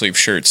long sleeve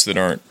shirts that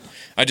aren't.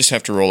 I just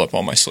have to roll up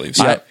all my sleeves.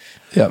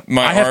 Yeah.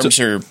 My arms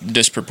are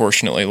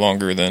disproportionately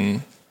longer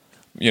than,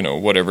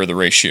 whatever the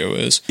ratio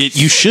is. It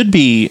should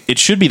be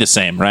the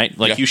same, right?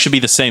 Like you should be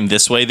the same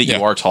this way that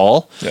you are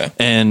tall. Yeah.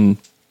 And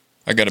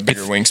I got a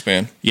bigger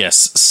wingspan.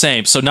 yes,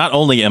 same. So not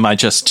only am I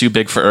just too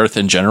big for Earth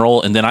in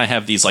general, and then I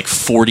have these like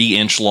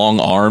 40-inch long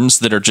arms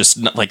that are just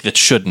not, like it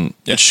shouldn't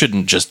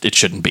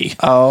be.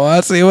 Oh, I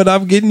see what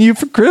I'm getting you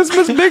for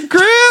Christmas, Big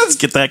Chris.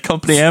 Get that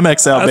company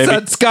Amex out, That's baby.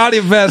 that Scotty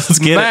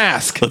Vest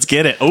mask. Let's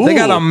get it. Ooh. They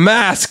got a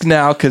mask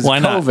now because Why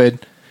not?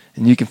 COVID.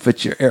 And you can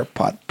fit your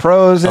AirPod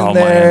Pros in Oh,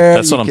 there. man.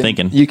 That's what I'm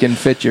thinking. You can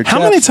fit your How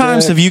many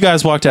times chapstick. have you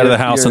guys walked out of the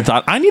Your- house your- and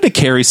thought, I need to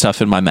carry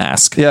stuff in my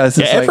mask? Yeah, it's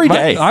just every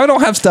day. I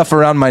don't have stuff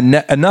around my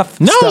neck. Enough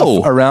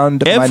stuff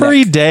around my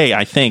every neck. day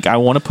I think I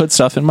want to put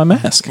stuff in my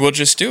mask. We'll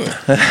just do it.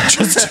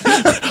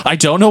 I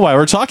don't know why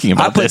we're talking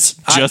about this.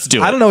 Just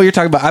do it. I don't know what you're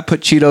talking about. I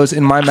put Cheetos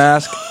in my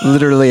mask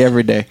literally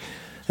every day.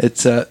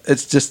 It's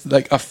just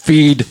like a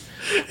feed.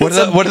 What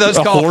are those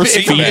a called? horse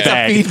It's feed a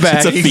bag. feed bag.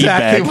 It's a feed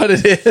exactly bag. what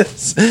it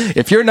is.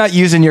 If you're not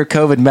using your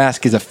COVID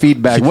mask as a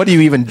feed bag, what are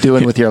you even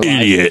doing with your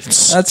life?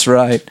 Idiots. That's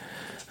right.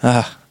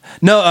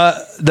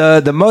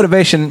 The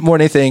motivation more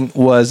than anything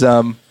was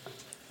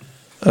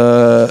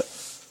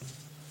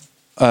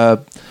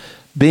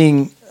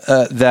being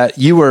that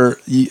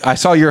I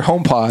saw your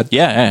HomePod.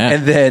 Yeah.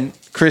 And then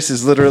Chris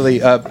is literally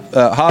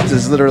Hobbs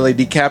is literally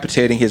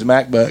decapitating his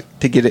MacBook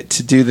to get it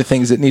to do the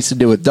things it needs to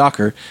do with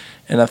Docker.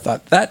 And I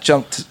thought that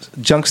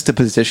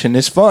juxtaposition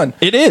is fun.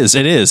 It is,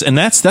 and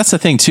that's the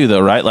thing too, though,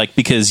 right? Like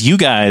because you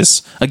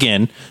guys,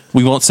 again,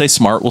 we won't say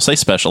smart, we'll say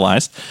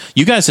specialized.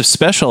 You guys have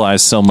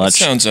specialized so much.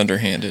 That sounds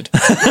underhanded.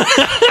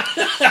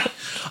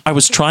 I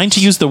was trying to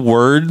use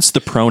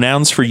the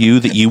pronouns for you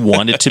that you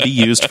wanted to be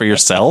used for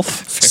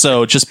yourself.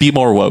 So just be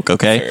more woke,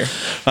 okay?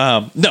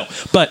 No,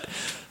 but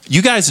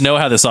you guys know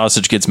how the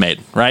sausage gets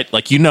made, right?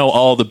 Like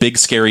all the big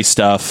scary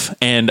stuff,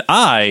 and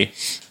I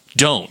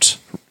don't.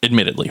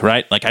 Admittedly,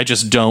 right? Like I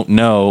just don't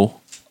know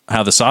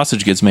how the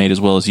sausage gets made as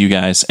well as you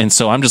guys. And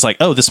so I'm just like,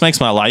 oh, this makes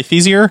my life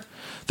easier.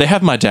 They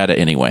have my data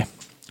anyway.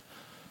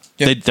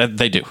 Yeah.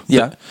 They do.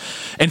 Yeah.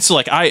 And so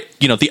like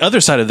the other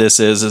side of this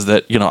is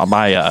that,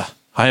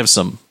 I have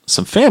some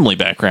family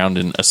background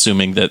in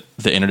assuming that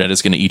the internet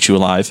is going to eat you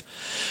alive,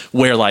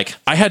 where like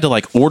I had to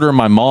like order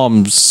my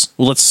mom's,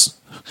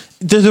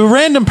 the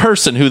random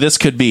person who this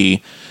could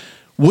be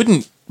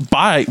wouldn't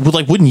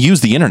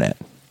use the internet.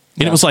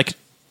 And it was like,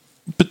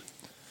 but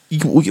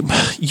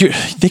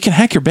they can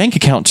hack your bank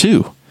account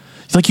too.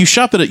 Like you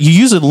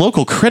use a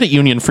local credit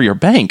union for your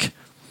bank.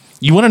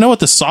 You want to know what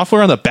the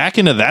software on the back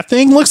end of that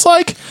thing looks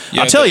like?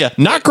 Yeah, I'll tell you,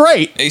 not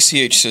great.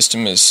 ACH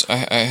system is.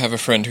 I have a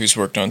friend who's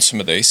worked on some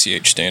of the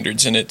ACH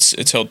standards, and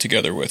it's held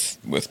together with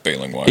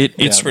baling wire.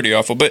 It's pretty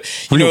awful. But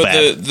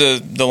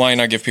the line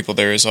I give people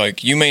there is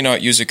like, you may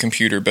not use a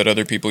computer, but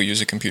other people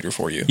use a computer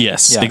for you.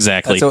 Yes,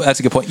 exactly. That's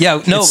a good point.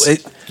 Yeah, no,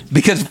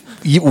 because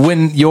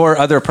when your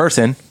other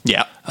person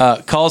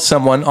calls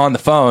someone on the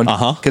phone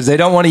because they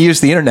don't want to use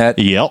the internet,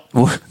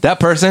 that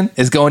person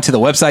is going to the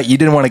website you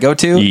didn't want to go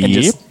to and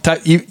just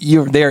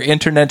they're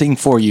interneting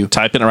for you.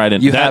 Typing it right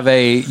in. You have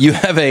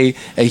a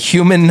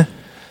human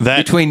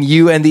between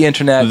you and the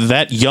internet.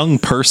 That young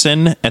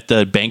person at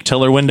the bank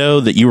teller window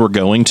that you were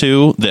going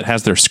to that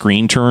has their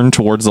screen turned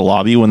towards the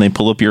lobby when they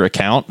pull up your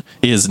account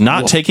is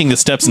not taking the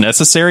steps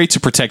necessary to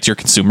protect your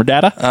consumer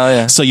data. Oh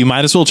yeah. So you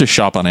might as well just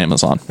shop on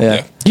Amazon.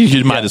 Yeah.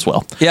 You might as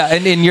well. Yeah,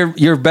 and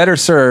you're better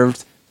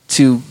served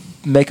to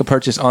make a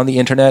purchase on the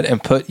internet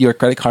and put your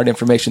credit card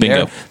information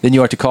Bingo. there than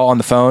you are to call on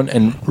the phone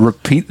and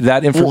repeat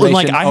that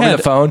information over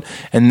the phone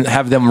and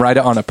have them write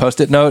it on a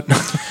Post-it note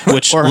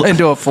or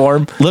into a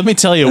form. Let me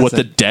tell you what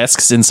the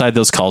desks inside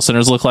those call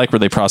centers look like where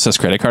they process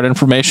credit card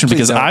information,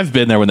 because I've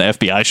been there when the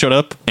FBI showed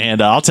up, and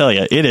I'll tell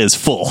you, it is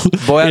full.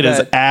 It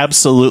is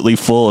absolutely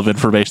full of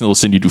information that will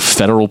send you to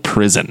federal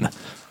prison.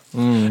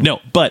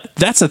 No, but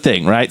that's the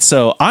thing, right?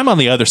 So I'm on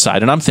the other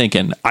side, and I'm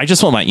thinking, I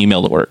just want my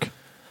email to work.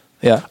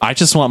 Yeah. I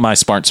just want my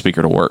smart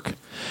speaker to work.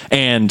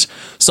 And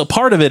so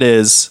part of it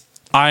is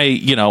I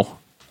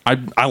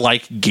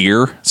like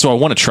gear, so I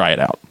want to try it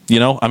out.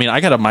 I mean, I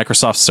got a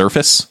Microsoft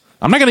Surface.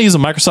 I'm not going to use a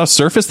Microsoft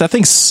Surface. That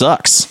thing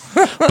sucks.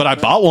 But I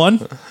bought one.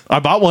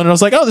 And I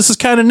was like, oh, this is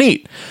kind of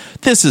neat.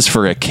 This is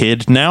for a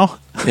kid now.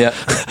 Yeah.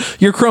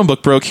 Your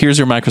Chromebook broke. Here's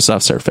your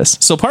Microsoft Surface.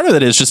 So part of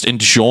it is just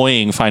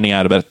enjoying finding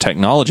out about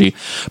technology.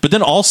 But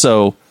then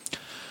also,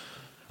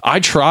 I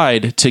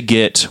tried to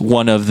get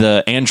one of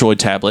the Android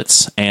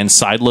tablets and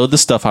sideload the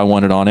stuff I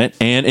wanted on it,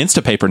 and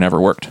Instapaper never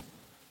worked.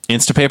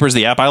 Instapaper is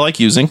the app I like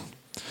using.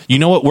 You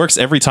know what works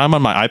every time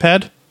on my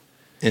iPad?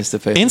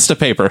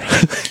 Instapaper.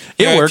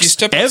 It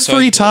works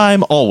every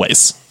time,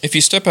 always. If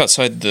you step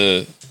outside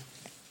the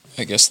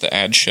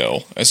ad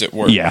shell, as it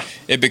were,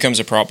 it becomes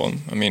a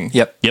problem. I mean,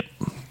 Yep.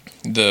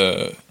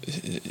 the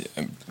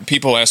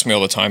people ask me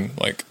all the time,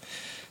 like,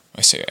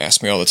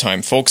 ask me all the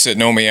time. Folks that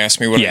know me ask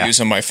me what I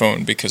use on my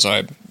phone, because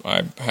I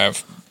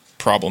have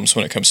problems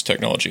when it comes to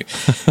technology.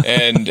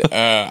 And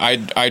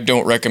I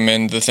don't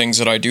recommend the things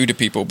that I do to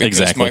people,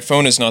 because my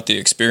phone is not the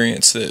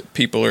experience that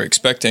people are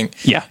expecting.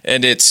 Yeah.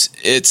 And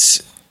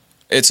it's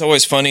it's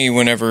always funny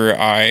whenever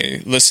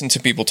I listen to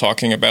people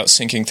talking about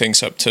syncing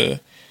things up to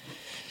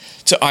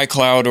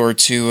iCloud or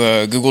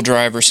to Google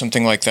Drive or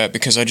something like that,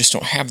 because I just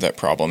don't have that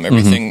problem.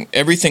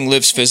 Everything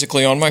lives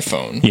physically on my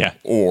phone. Yeah.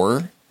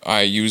 Or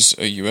I use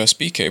a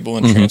USB cable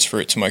and transfer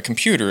it to my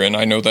computer, and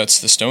I know that's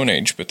the Stone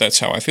Age, but that's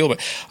how I feel. But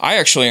I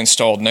actually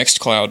installed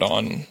Nextcloud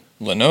on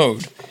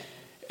Linode,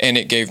 and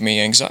it gave me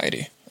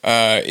anxiety.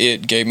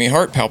 It gave me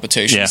heart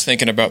palpitations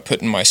thinking about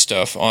putting my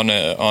stuff on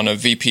a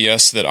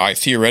VPS that I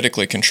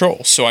theoretically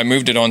control. So I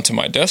moved it onto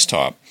my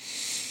desktop,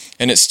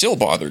 and it still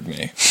bothered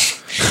me.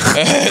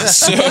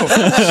 So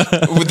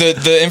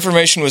the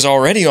information was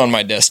already on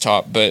my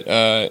desktop, but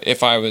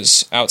if I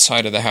was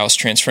outside of the house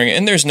transferring it,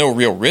 and there's no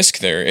real risk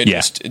there,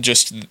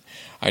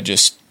 I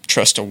just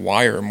trust a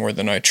wire more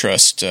than I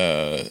trust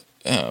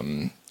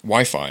Wi-Fi,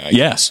 I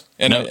guess.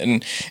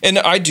 And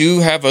I do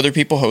have other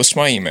people host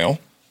my email.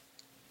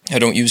 I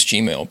don't use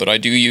Gmail, but I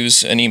do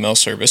use an email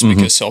service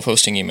because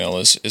self-hosting email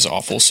is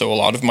awful. So a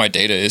lot of my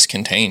data is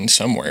contained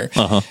somewhere.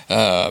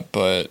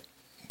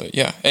 But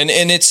yeah, and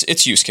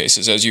it's use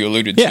cases, as you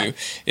alluded to.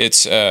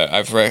 It's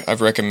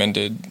I've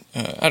recommended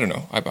I don't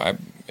know,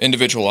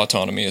 individual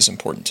autonomy is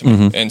important to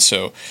me, and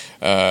so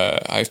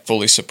I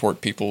fully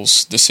support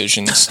people's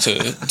decisions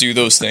to do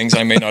those things.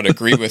 I may not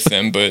agree with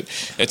them, but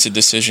it's a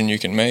decision you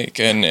can make.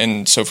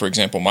 And so, for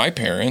example, my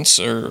parents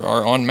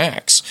are on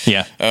Macs.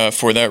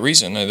 For that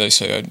reason, they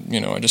say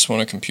I just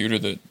want a computer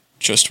that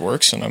just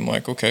works, and I'm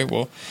like, okay,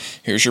 well,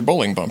 here's your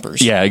bowling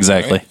bumpers. Yeah,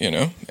 exactly.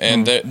 Right?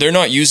 And they're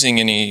not using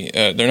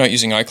they're not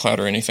using iCloud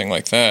or anything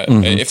like that.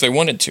 If they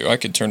wanted to, I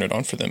could turn it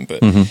on for them, but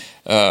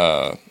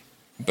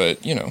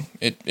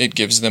it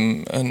gives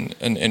them an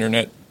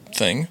internet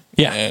thing.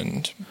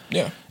 And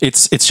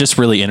it's just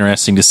really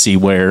interesting to see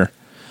where,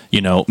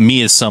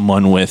 me as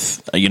someone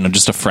with,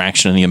 just a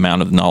fraction of the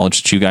amount of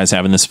knowledge that you guys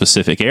have in this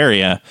specific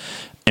area,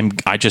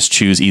 and I just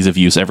choose ease of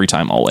use every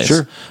time, always.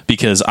 Sure.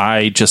 Because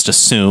I just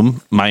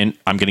assume I'm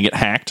going to get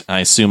hacked. I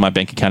assume my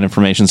bank account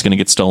information is going to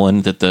get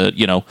stolen, that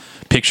the,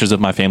 pictures of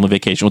my family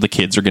vacation with the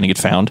kids are going to get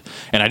found.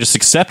 And I just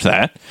accept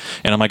that.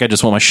 And I'm like, I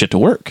just want my shit to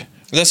work.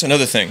 That's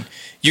another thing.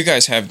 You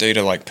guys have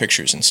data like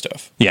pictures and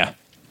stuff. Yeah.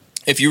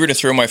 If you were to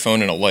throw my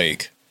phone in a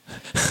lake,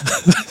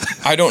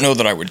 I don't know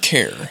that I would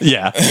care.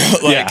 Yeah.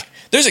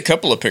 There's a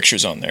couple of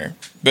pictures on there,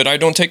 but I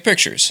don't take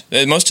pictures.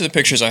 Most of the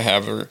pictures I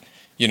have are,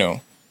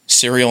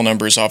 serial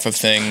numbers off of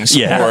things.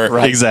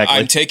 Exactly.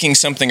 I'm taking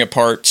something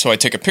apart, so I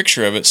take a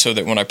picture of it so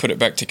that when I put it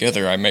back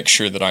together, I make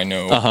sure that I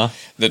know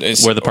that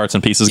it's where the parts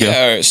and pieces go.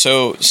 Yeah,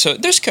 so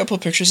there's a couple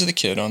of pictures of the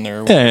kid on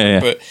there.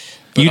 But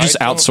you just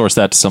outsource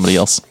that to somebody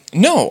else.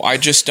 No, I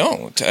just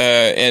don't.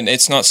 And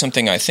it's not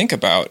something I think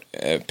about.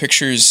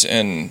 Pictures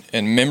and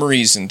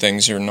memories and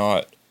things are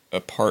not a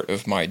part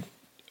of my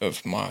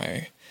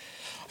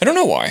I don't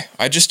know why.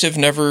 I just have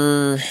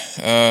never,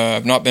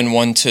 I've not been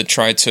one to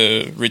try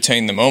to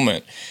retain the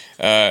moment.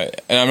 And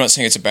I'm not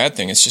saying it's a bad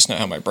thing. It's just not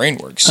how my brain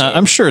works. So.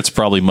 I'm sure it's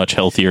probably much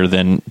healthier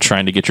than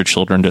trying to get your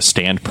children to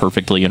stand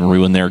perfectly and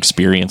ruin their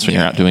experience when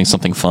you're out doing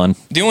something fun.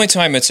 The only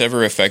time it's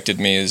ever affected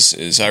me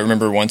is I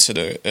remember once at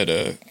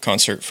a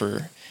concert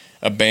for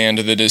a band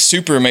that is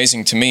super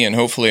amazing to me and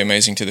hopefully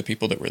amazing to the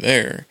people that were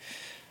there.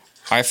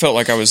 I felt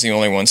like I was the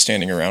only one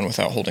standing around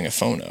without holding a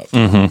phone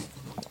up.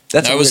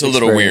 That was a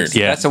little weird.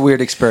 Yeah. That's a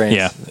weird experience.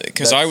 Yeah.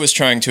 Because I was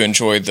trying to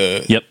enjoy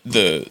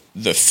the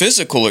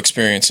physical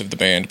experience of the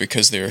band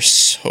because they're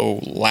so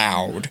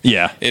loud.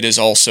 Yeah. It is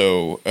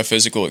also a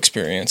physical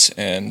experience.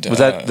 And was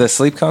that the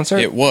Sleep concert?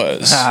 It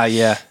was.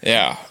 Yeah.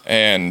 Yeah.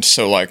 And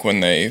so like when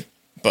they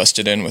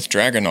busted in with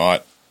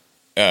Dragonaut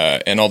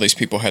and all these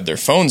people had their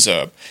phones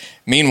up,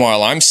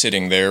 meanwhile I'm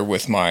sitting there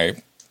with my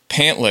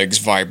pant legs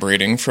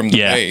vibrating from the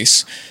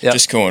bass,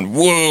 just going,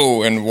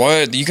 whoa, and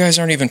what? You guys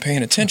aren't even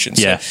paying attention.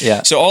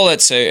 So all that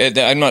say,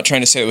 I'm not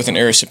trying to say it with an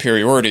air of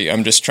superiority.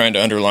 I'm just trying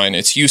to underline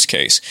its use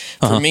case.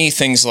 For me,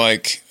 things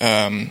like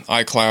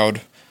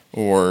iCloud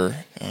or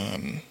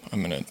I'm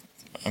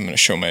gonna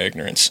show my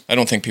ignorance. I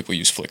don't think people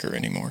use Flickr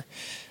anymore.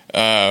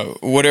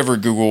 Whatever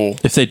Google,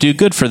 if they do,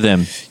 good for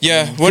them.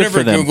 Yeah,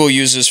 whatever Google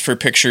uses for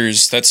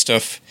pictures, that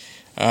stuff.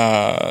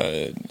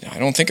 I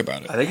don't think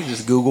about it. I think it's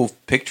just Google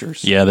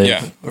Pictures.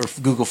 Or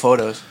Google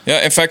Photos.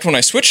 Yeah, in fact, when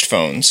I switched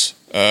phones,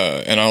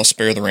 and I'll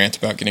spare the rant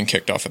about getting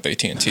kicked off of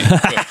AT&T,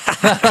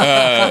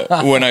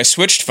 but, when I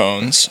switched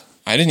phones,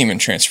 I didn't even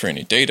transfer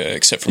any data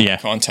except for my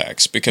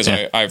contacts because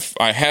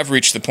I have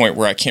reached the point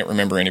where I can't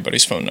remember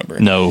anybody's phone number.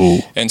 No.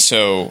 And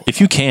so...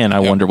 If you can, I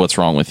wonder what's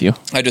wrong with you.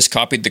 I just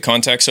copied the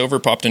contacts over,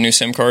 popped a new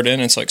SIM card in,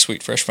 and it's like,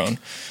 sweet, fresh phone.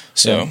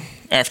 So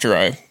after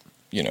I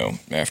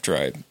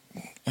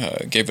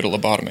gave it a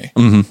lobotomy.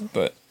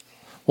 But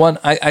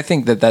I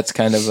think that's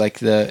kind of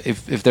like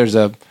if there's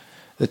the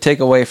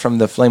takeaway from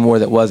the flame war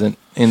that wasn't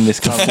in this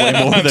conflict.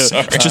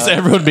 Just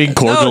everyone being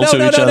cordial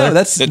to each other.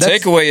 That's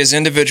takeaway is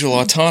individual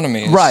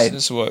autonomy.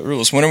 Is what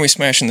rules. When are we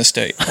smashing the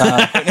state?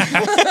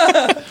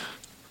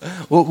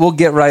 We'll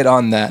get right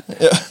on that.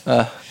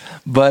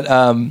 But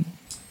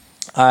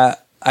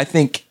I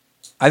think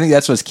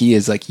that's what's key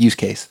is like use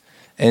case.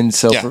 And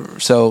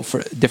so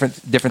for different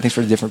things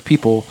for different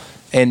people,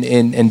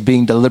 and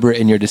being deliberate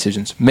in your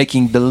decisions,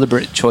 making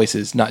deliberate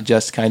choices, not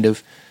just kind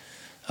of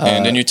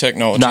and in your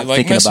technology, not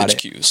like thinking about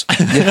message it. queues.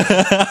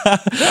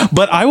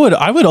 But I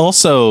would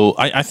also,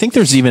 I think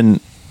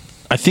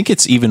I think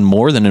it's even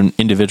more than an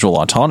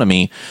individual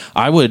autonomy.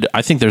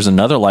 I think there's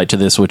another light to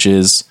this, which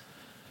is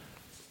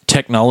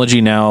technology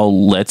now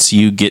lets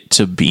you get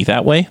to be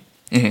that way.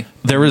 Mm-hmm.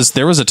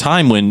 There was a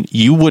time when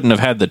you wouldn't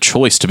have had the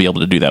choice to be able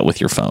to do that with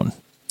your phone.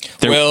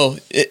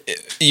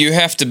 You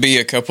have to be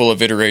a couple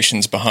of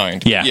iterations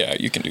behind. Yeah,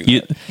 you can do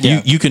that.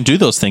 You can do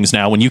those things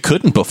now when you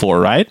couldn't before,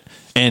 right?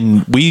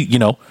 And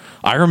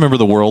I remember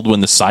the world when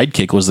the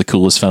Sidekick was the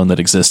coolest phone that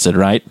existed,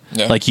 right?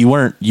 Yeah. Like you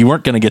weren't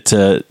going to get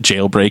to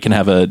jailbreak and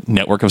have a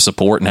network of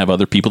support and have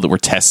other people that were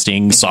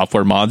testing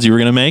software mods you were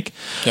going to make.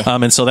 Yeah.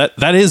 And so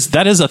that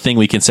is a thing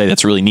we can say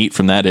that's really neat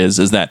from that is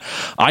that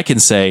I can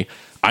say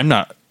I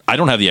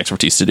don't have the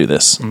expertise to do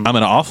this. I'm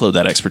going to offload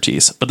that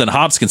expertise. But then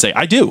Hobbs can say,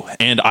 I do.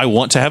 And I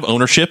want to have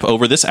ownership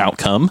over this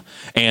outcome.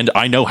 And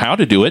I know how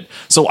to do it.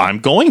 So I'm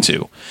going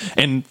to.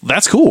 And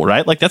that's cool,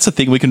 right? Like that's a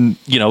thing we can,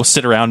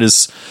 sit around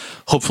as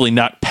hopefully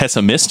not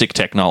pessimistic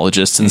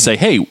technologists and say,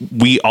 hey,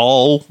 we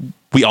all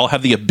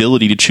have the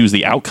ability to choose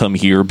the outcome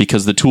here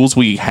because the tools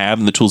we have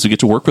and the tools we get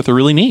to work with are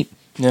really neat.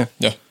 Yeah.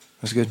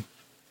 That's good.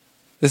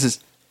 This is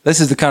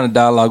the kind of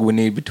dialogue we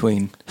need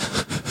between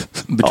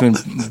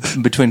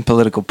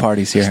political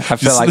parties here. I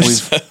feel like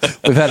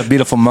we've had a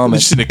beautiful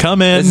moment. Just to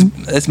come in.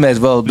 This may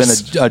as well have been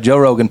a Joe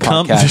Rogan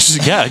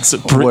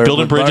podcast.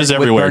 Building bridges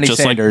everywhere,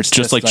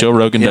 just like Joe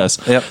Rogan does.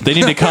 Yep. They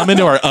need to come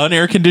into our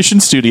unair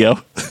conditioned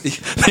studio.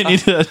 They need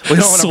to we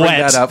don't want to bring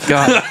that up.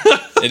 God,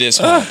 it is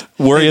hot.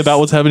 Worry about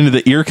what's happening to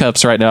the ear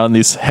cups right now in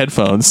these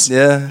headphones.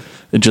 Yeah,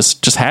 and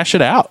just hash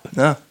it out.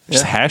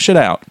 Just hash it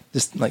out.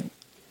 Just like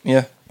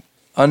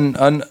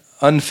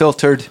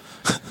unfiltered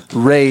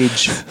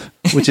rage,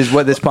 which is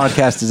what this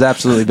podcast has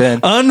absolutely been.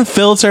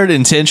 Unfiltered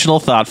intentional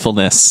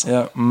thoughtfulness.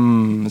 Yeah,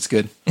 that's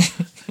good.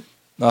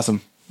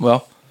 Awesome.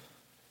 Well,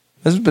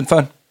 this has been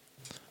fun.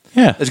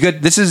 Yeah, it's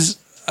good. This is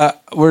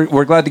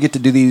we're glad to get to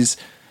do these.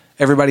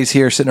 Everybody's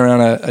here sitting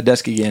around a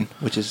desk again,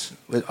 which is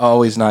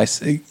always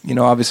nice.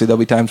 Obviously there'll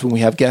be times when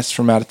we have guests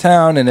from out of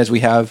town, and as we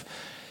have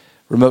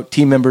remote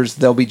team members,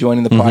 they'll be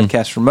joining the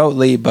podcast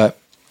remotely. But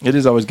it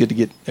is always good to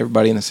get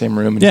everybody in the same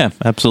room. And,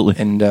 absolutely,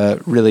 and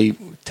really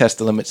test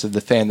the limits of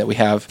the fan that we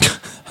have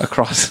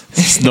across.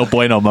 It's no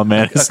bueno, my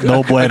man. It's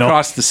no bueno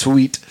across the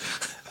suite.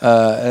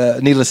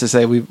 Needless to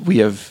say, we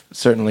have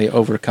certainly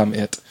overcome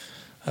it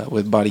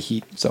with body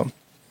heat. So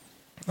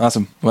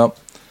awesome. Well,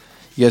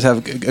 you guys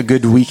have a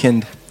good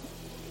weekend.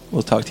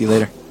 We'll talk to you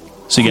later.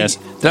 See you guys.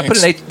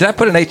 Did I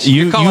put an H?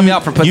 You're calling me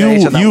out for putting an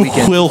H on that weekend.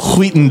 You Quill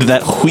Wheatoned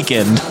that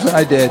weekend.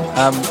 I did,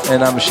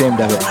 and I'm ashamed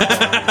of it.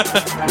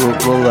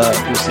 We'll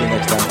see you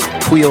next time.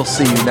 We'll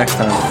see you next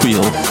time.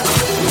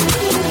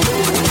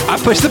 I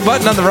pushed the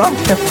button on the wrong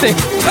thing.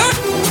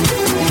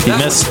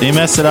 He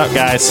messed it up,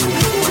 guys.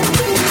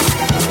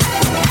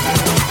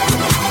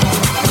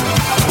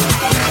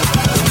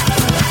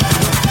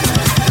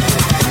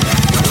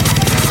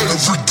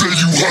 Every day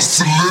you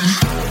hustling.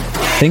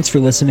 Thanks for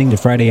listening to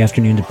Friday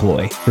Afternoon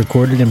Deploy,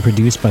 recorded and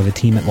produced by the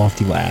team at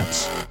Lofty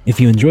Labs. If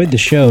you enjoyed the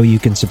show, you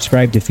can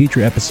subscribe to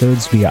future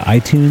episodes via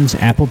iTunes,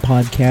 Apple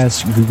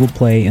Podcasts, Google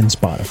Play, and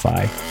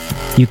Spotify.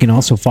 You can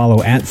also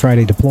follow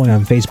 @Friday Deploy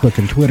on Facebook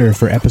and Twitter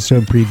for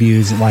episode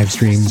previews, live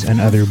streams,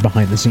 and other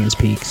behind-the-scenes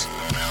peeks.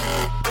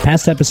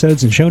 Past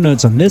episodes and show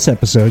notes on this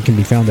episode can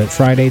be found at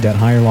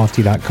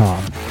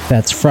friday.hirelofty.com.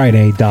 That's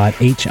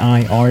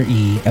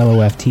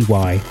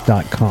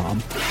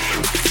friday.hirelofty.com.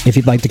 If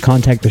you'd like to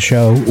contact the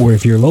show, or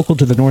if you're local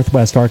to the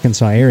Northwest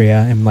Arkansas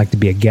area and would like to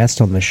be a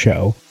guest on the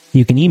show,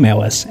 you can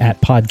email us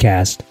at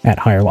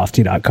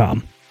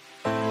podcast@hirelofty.com.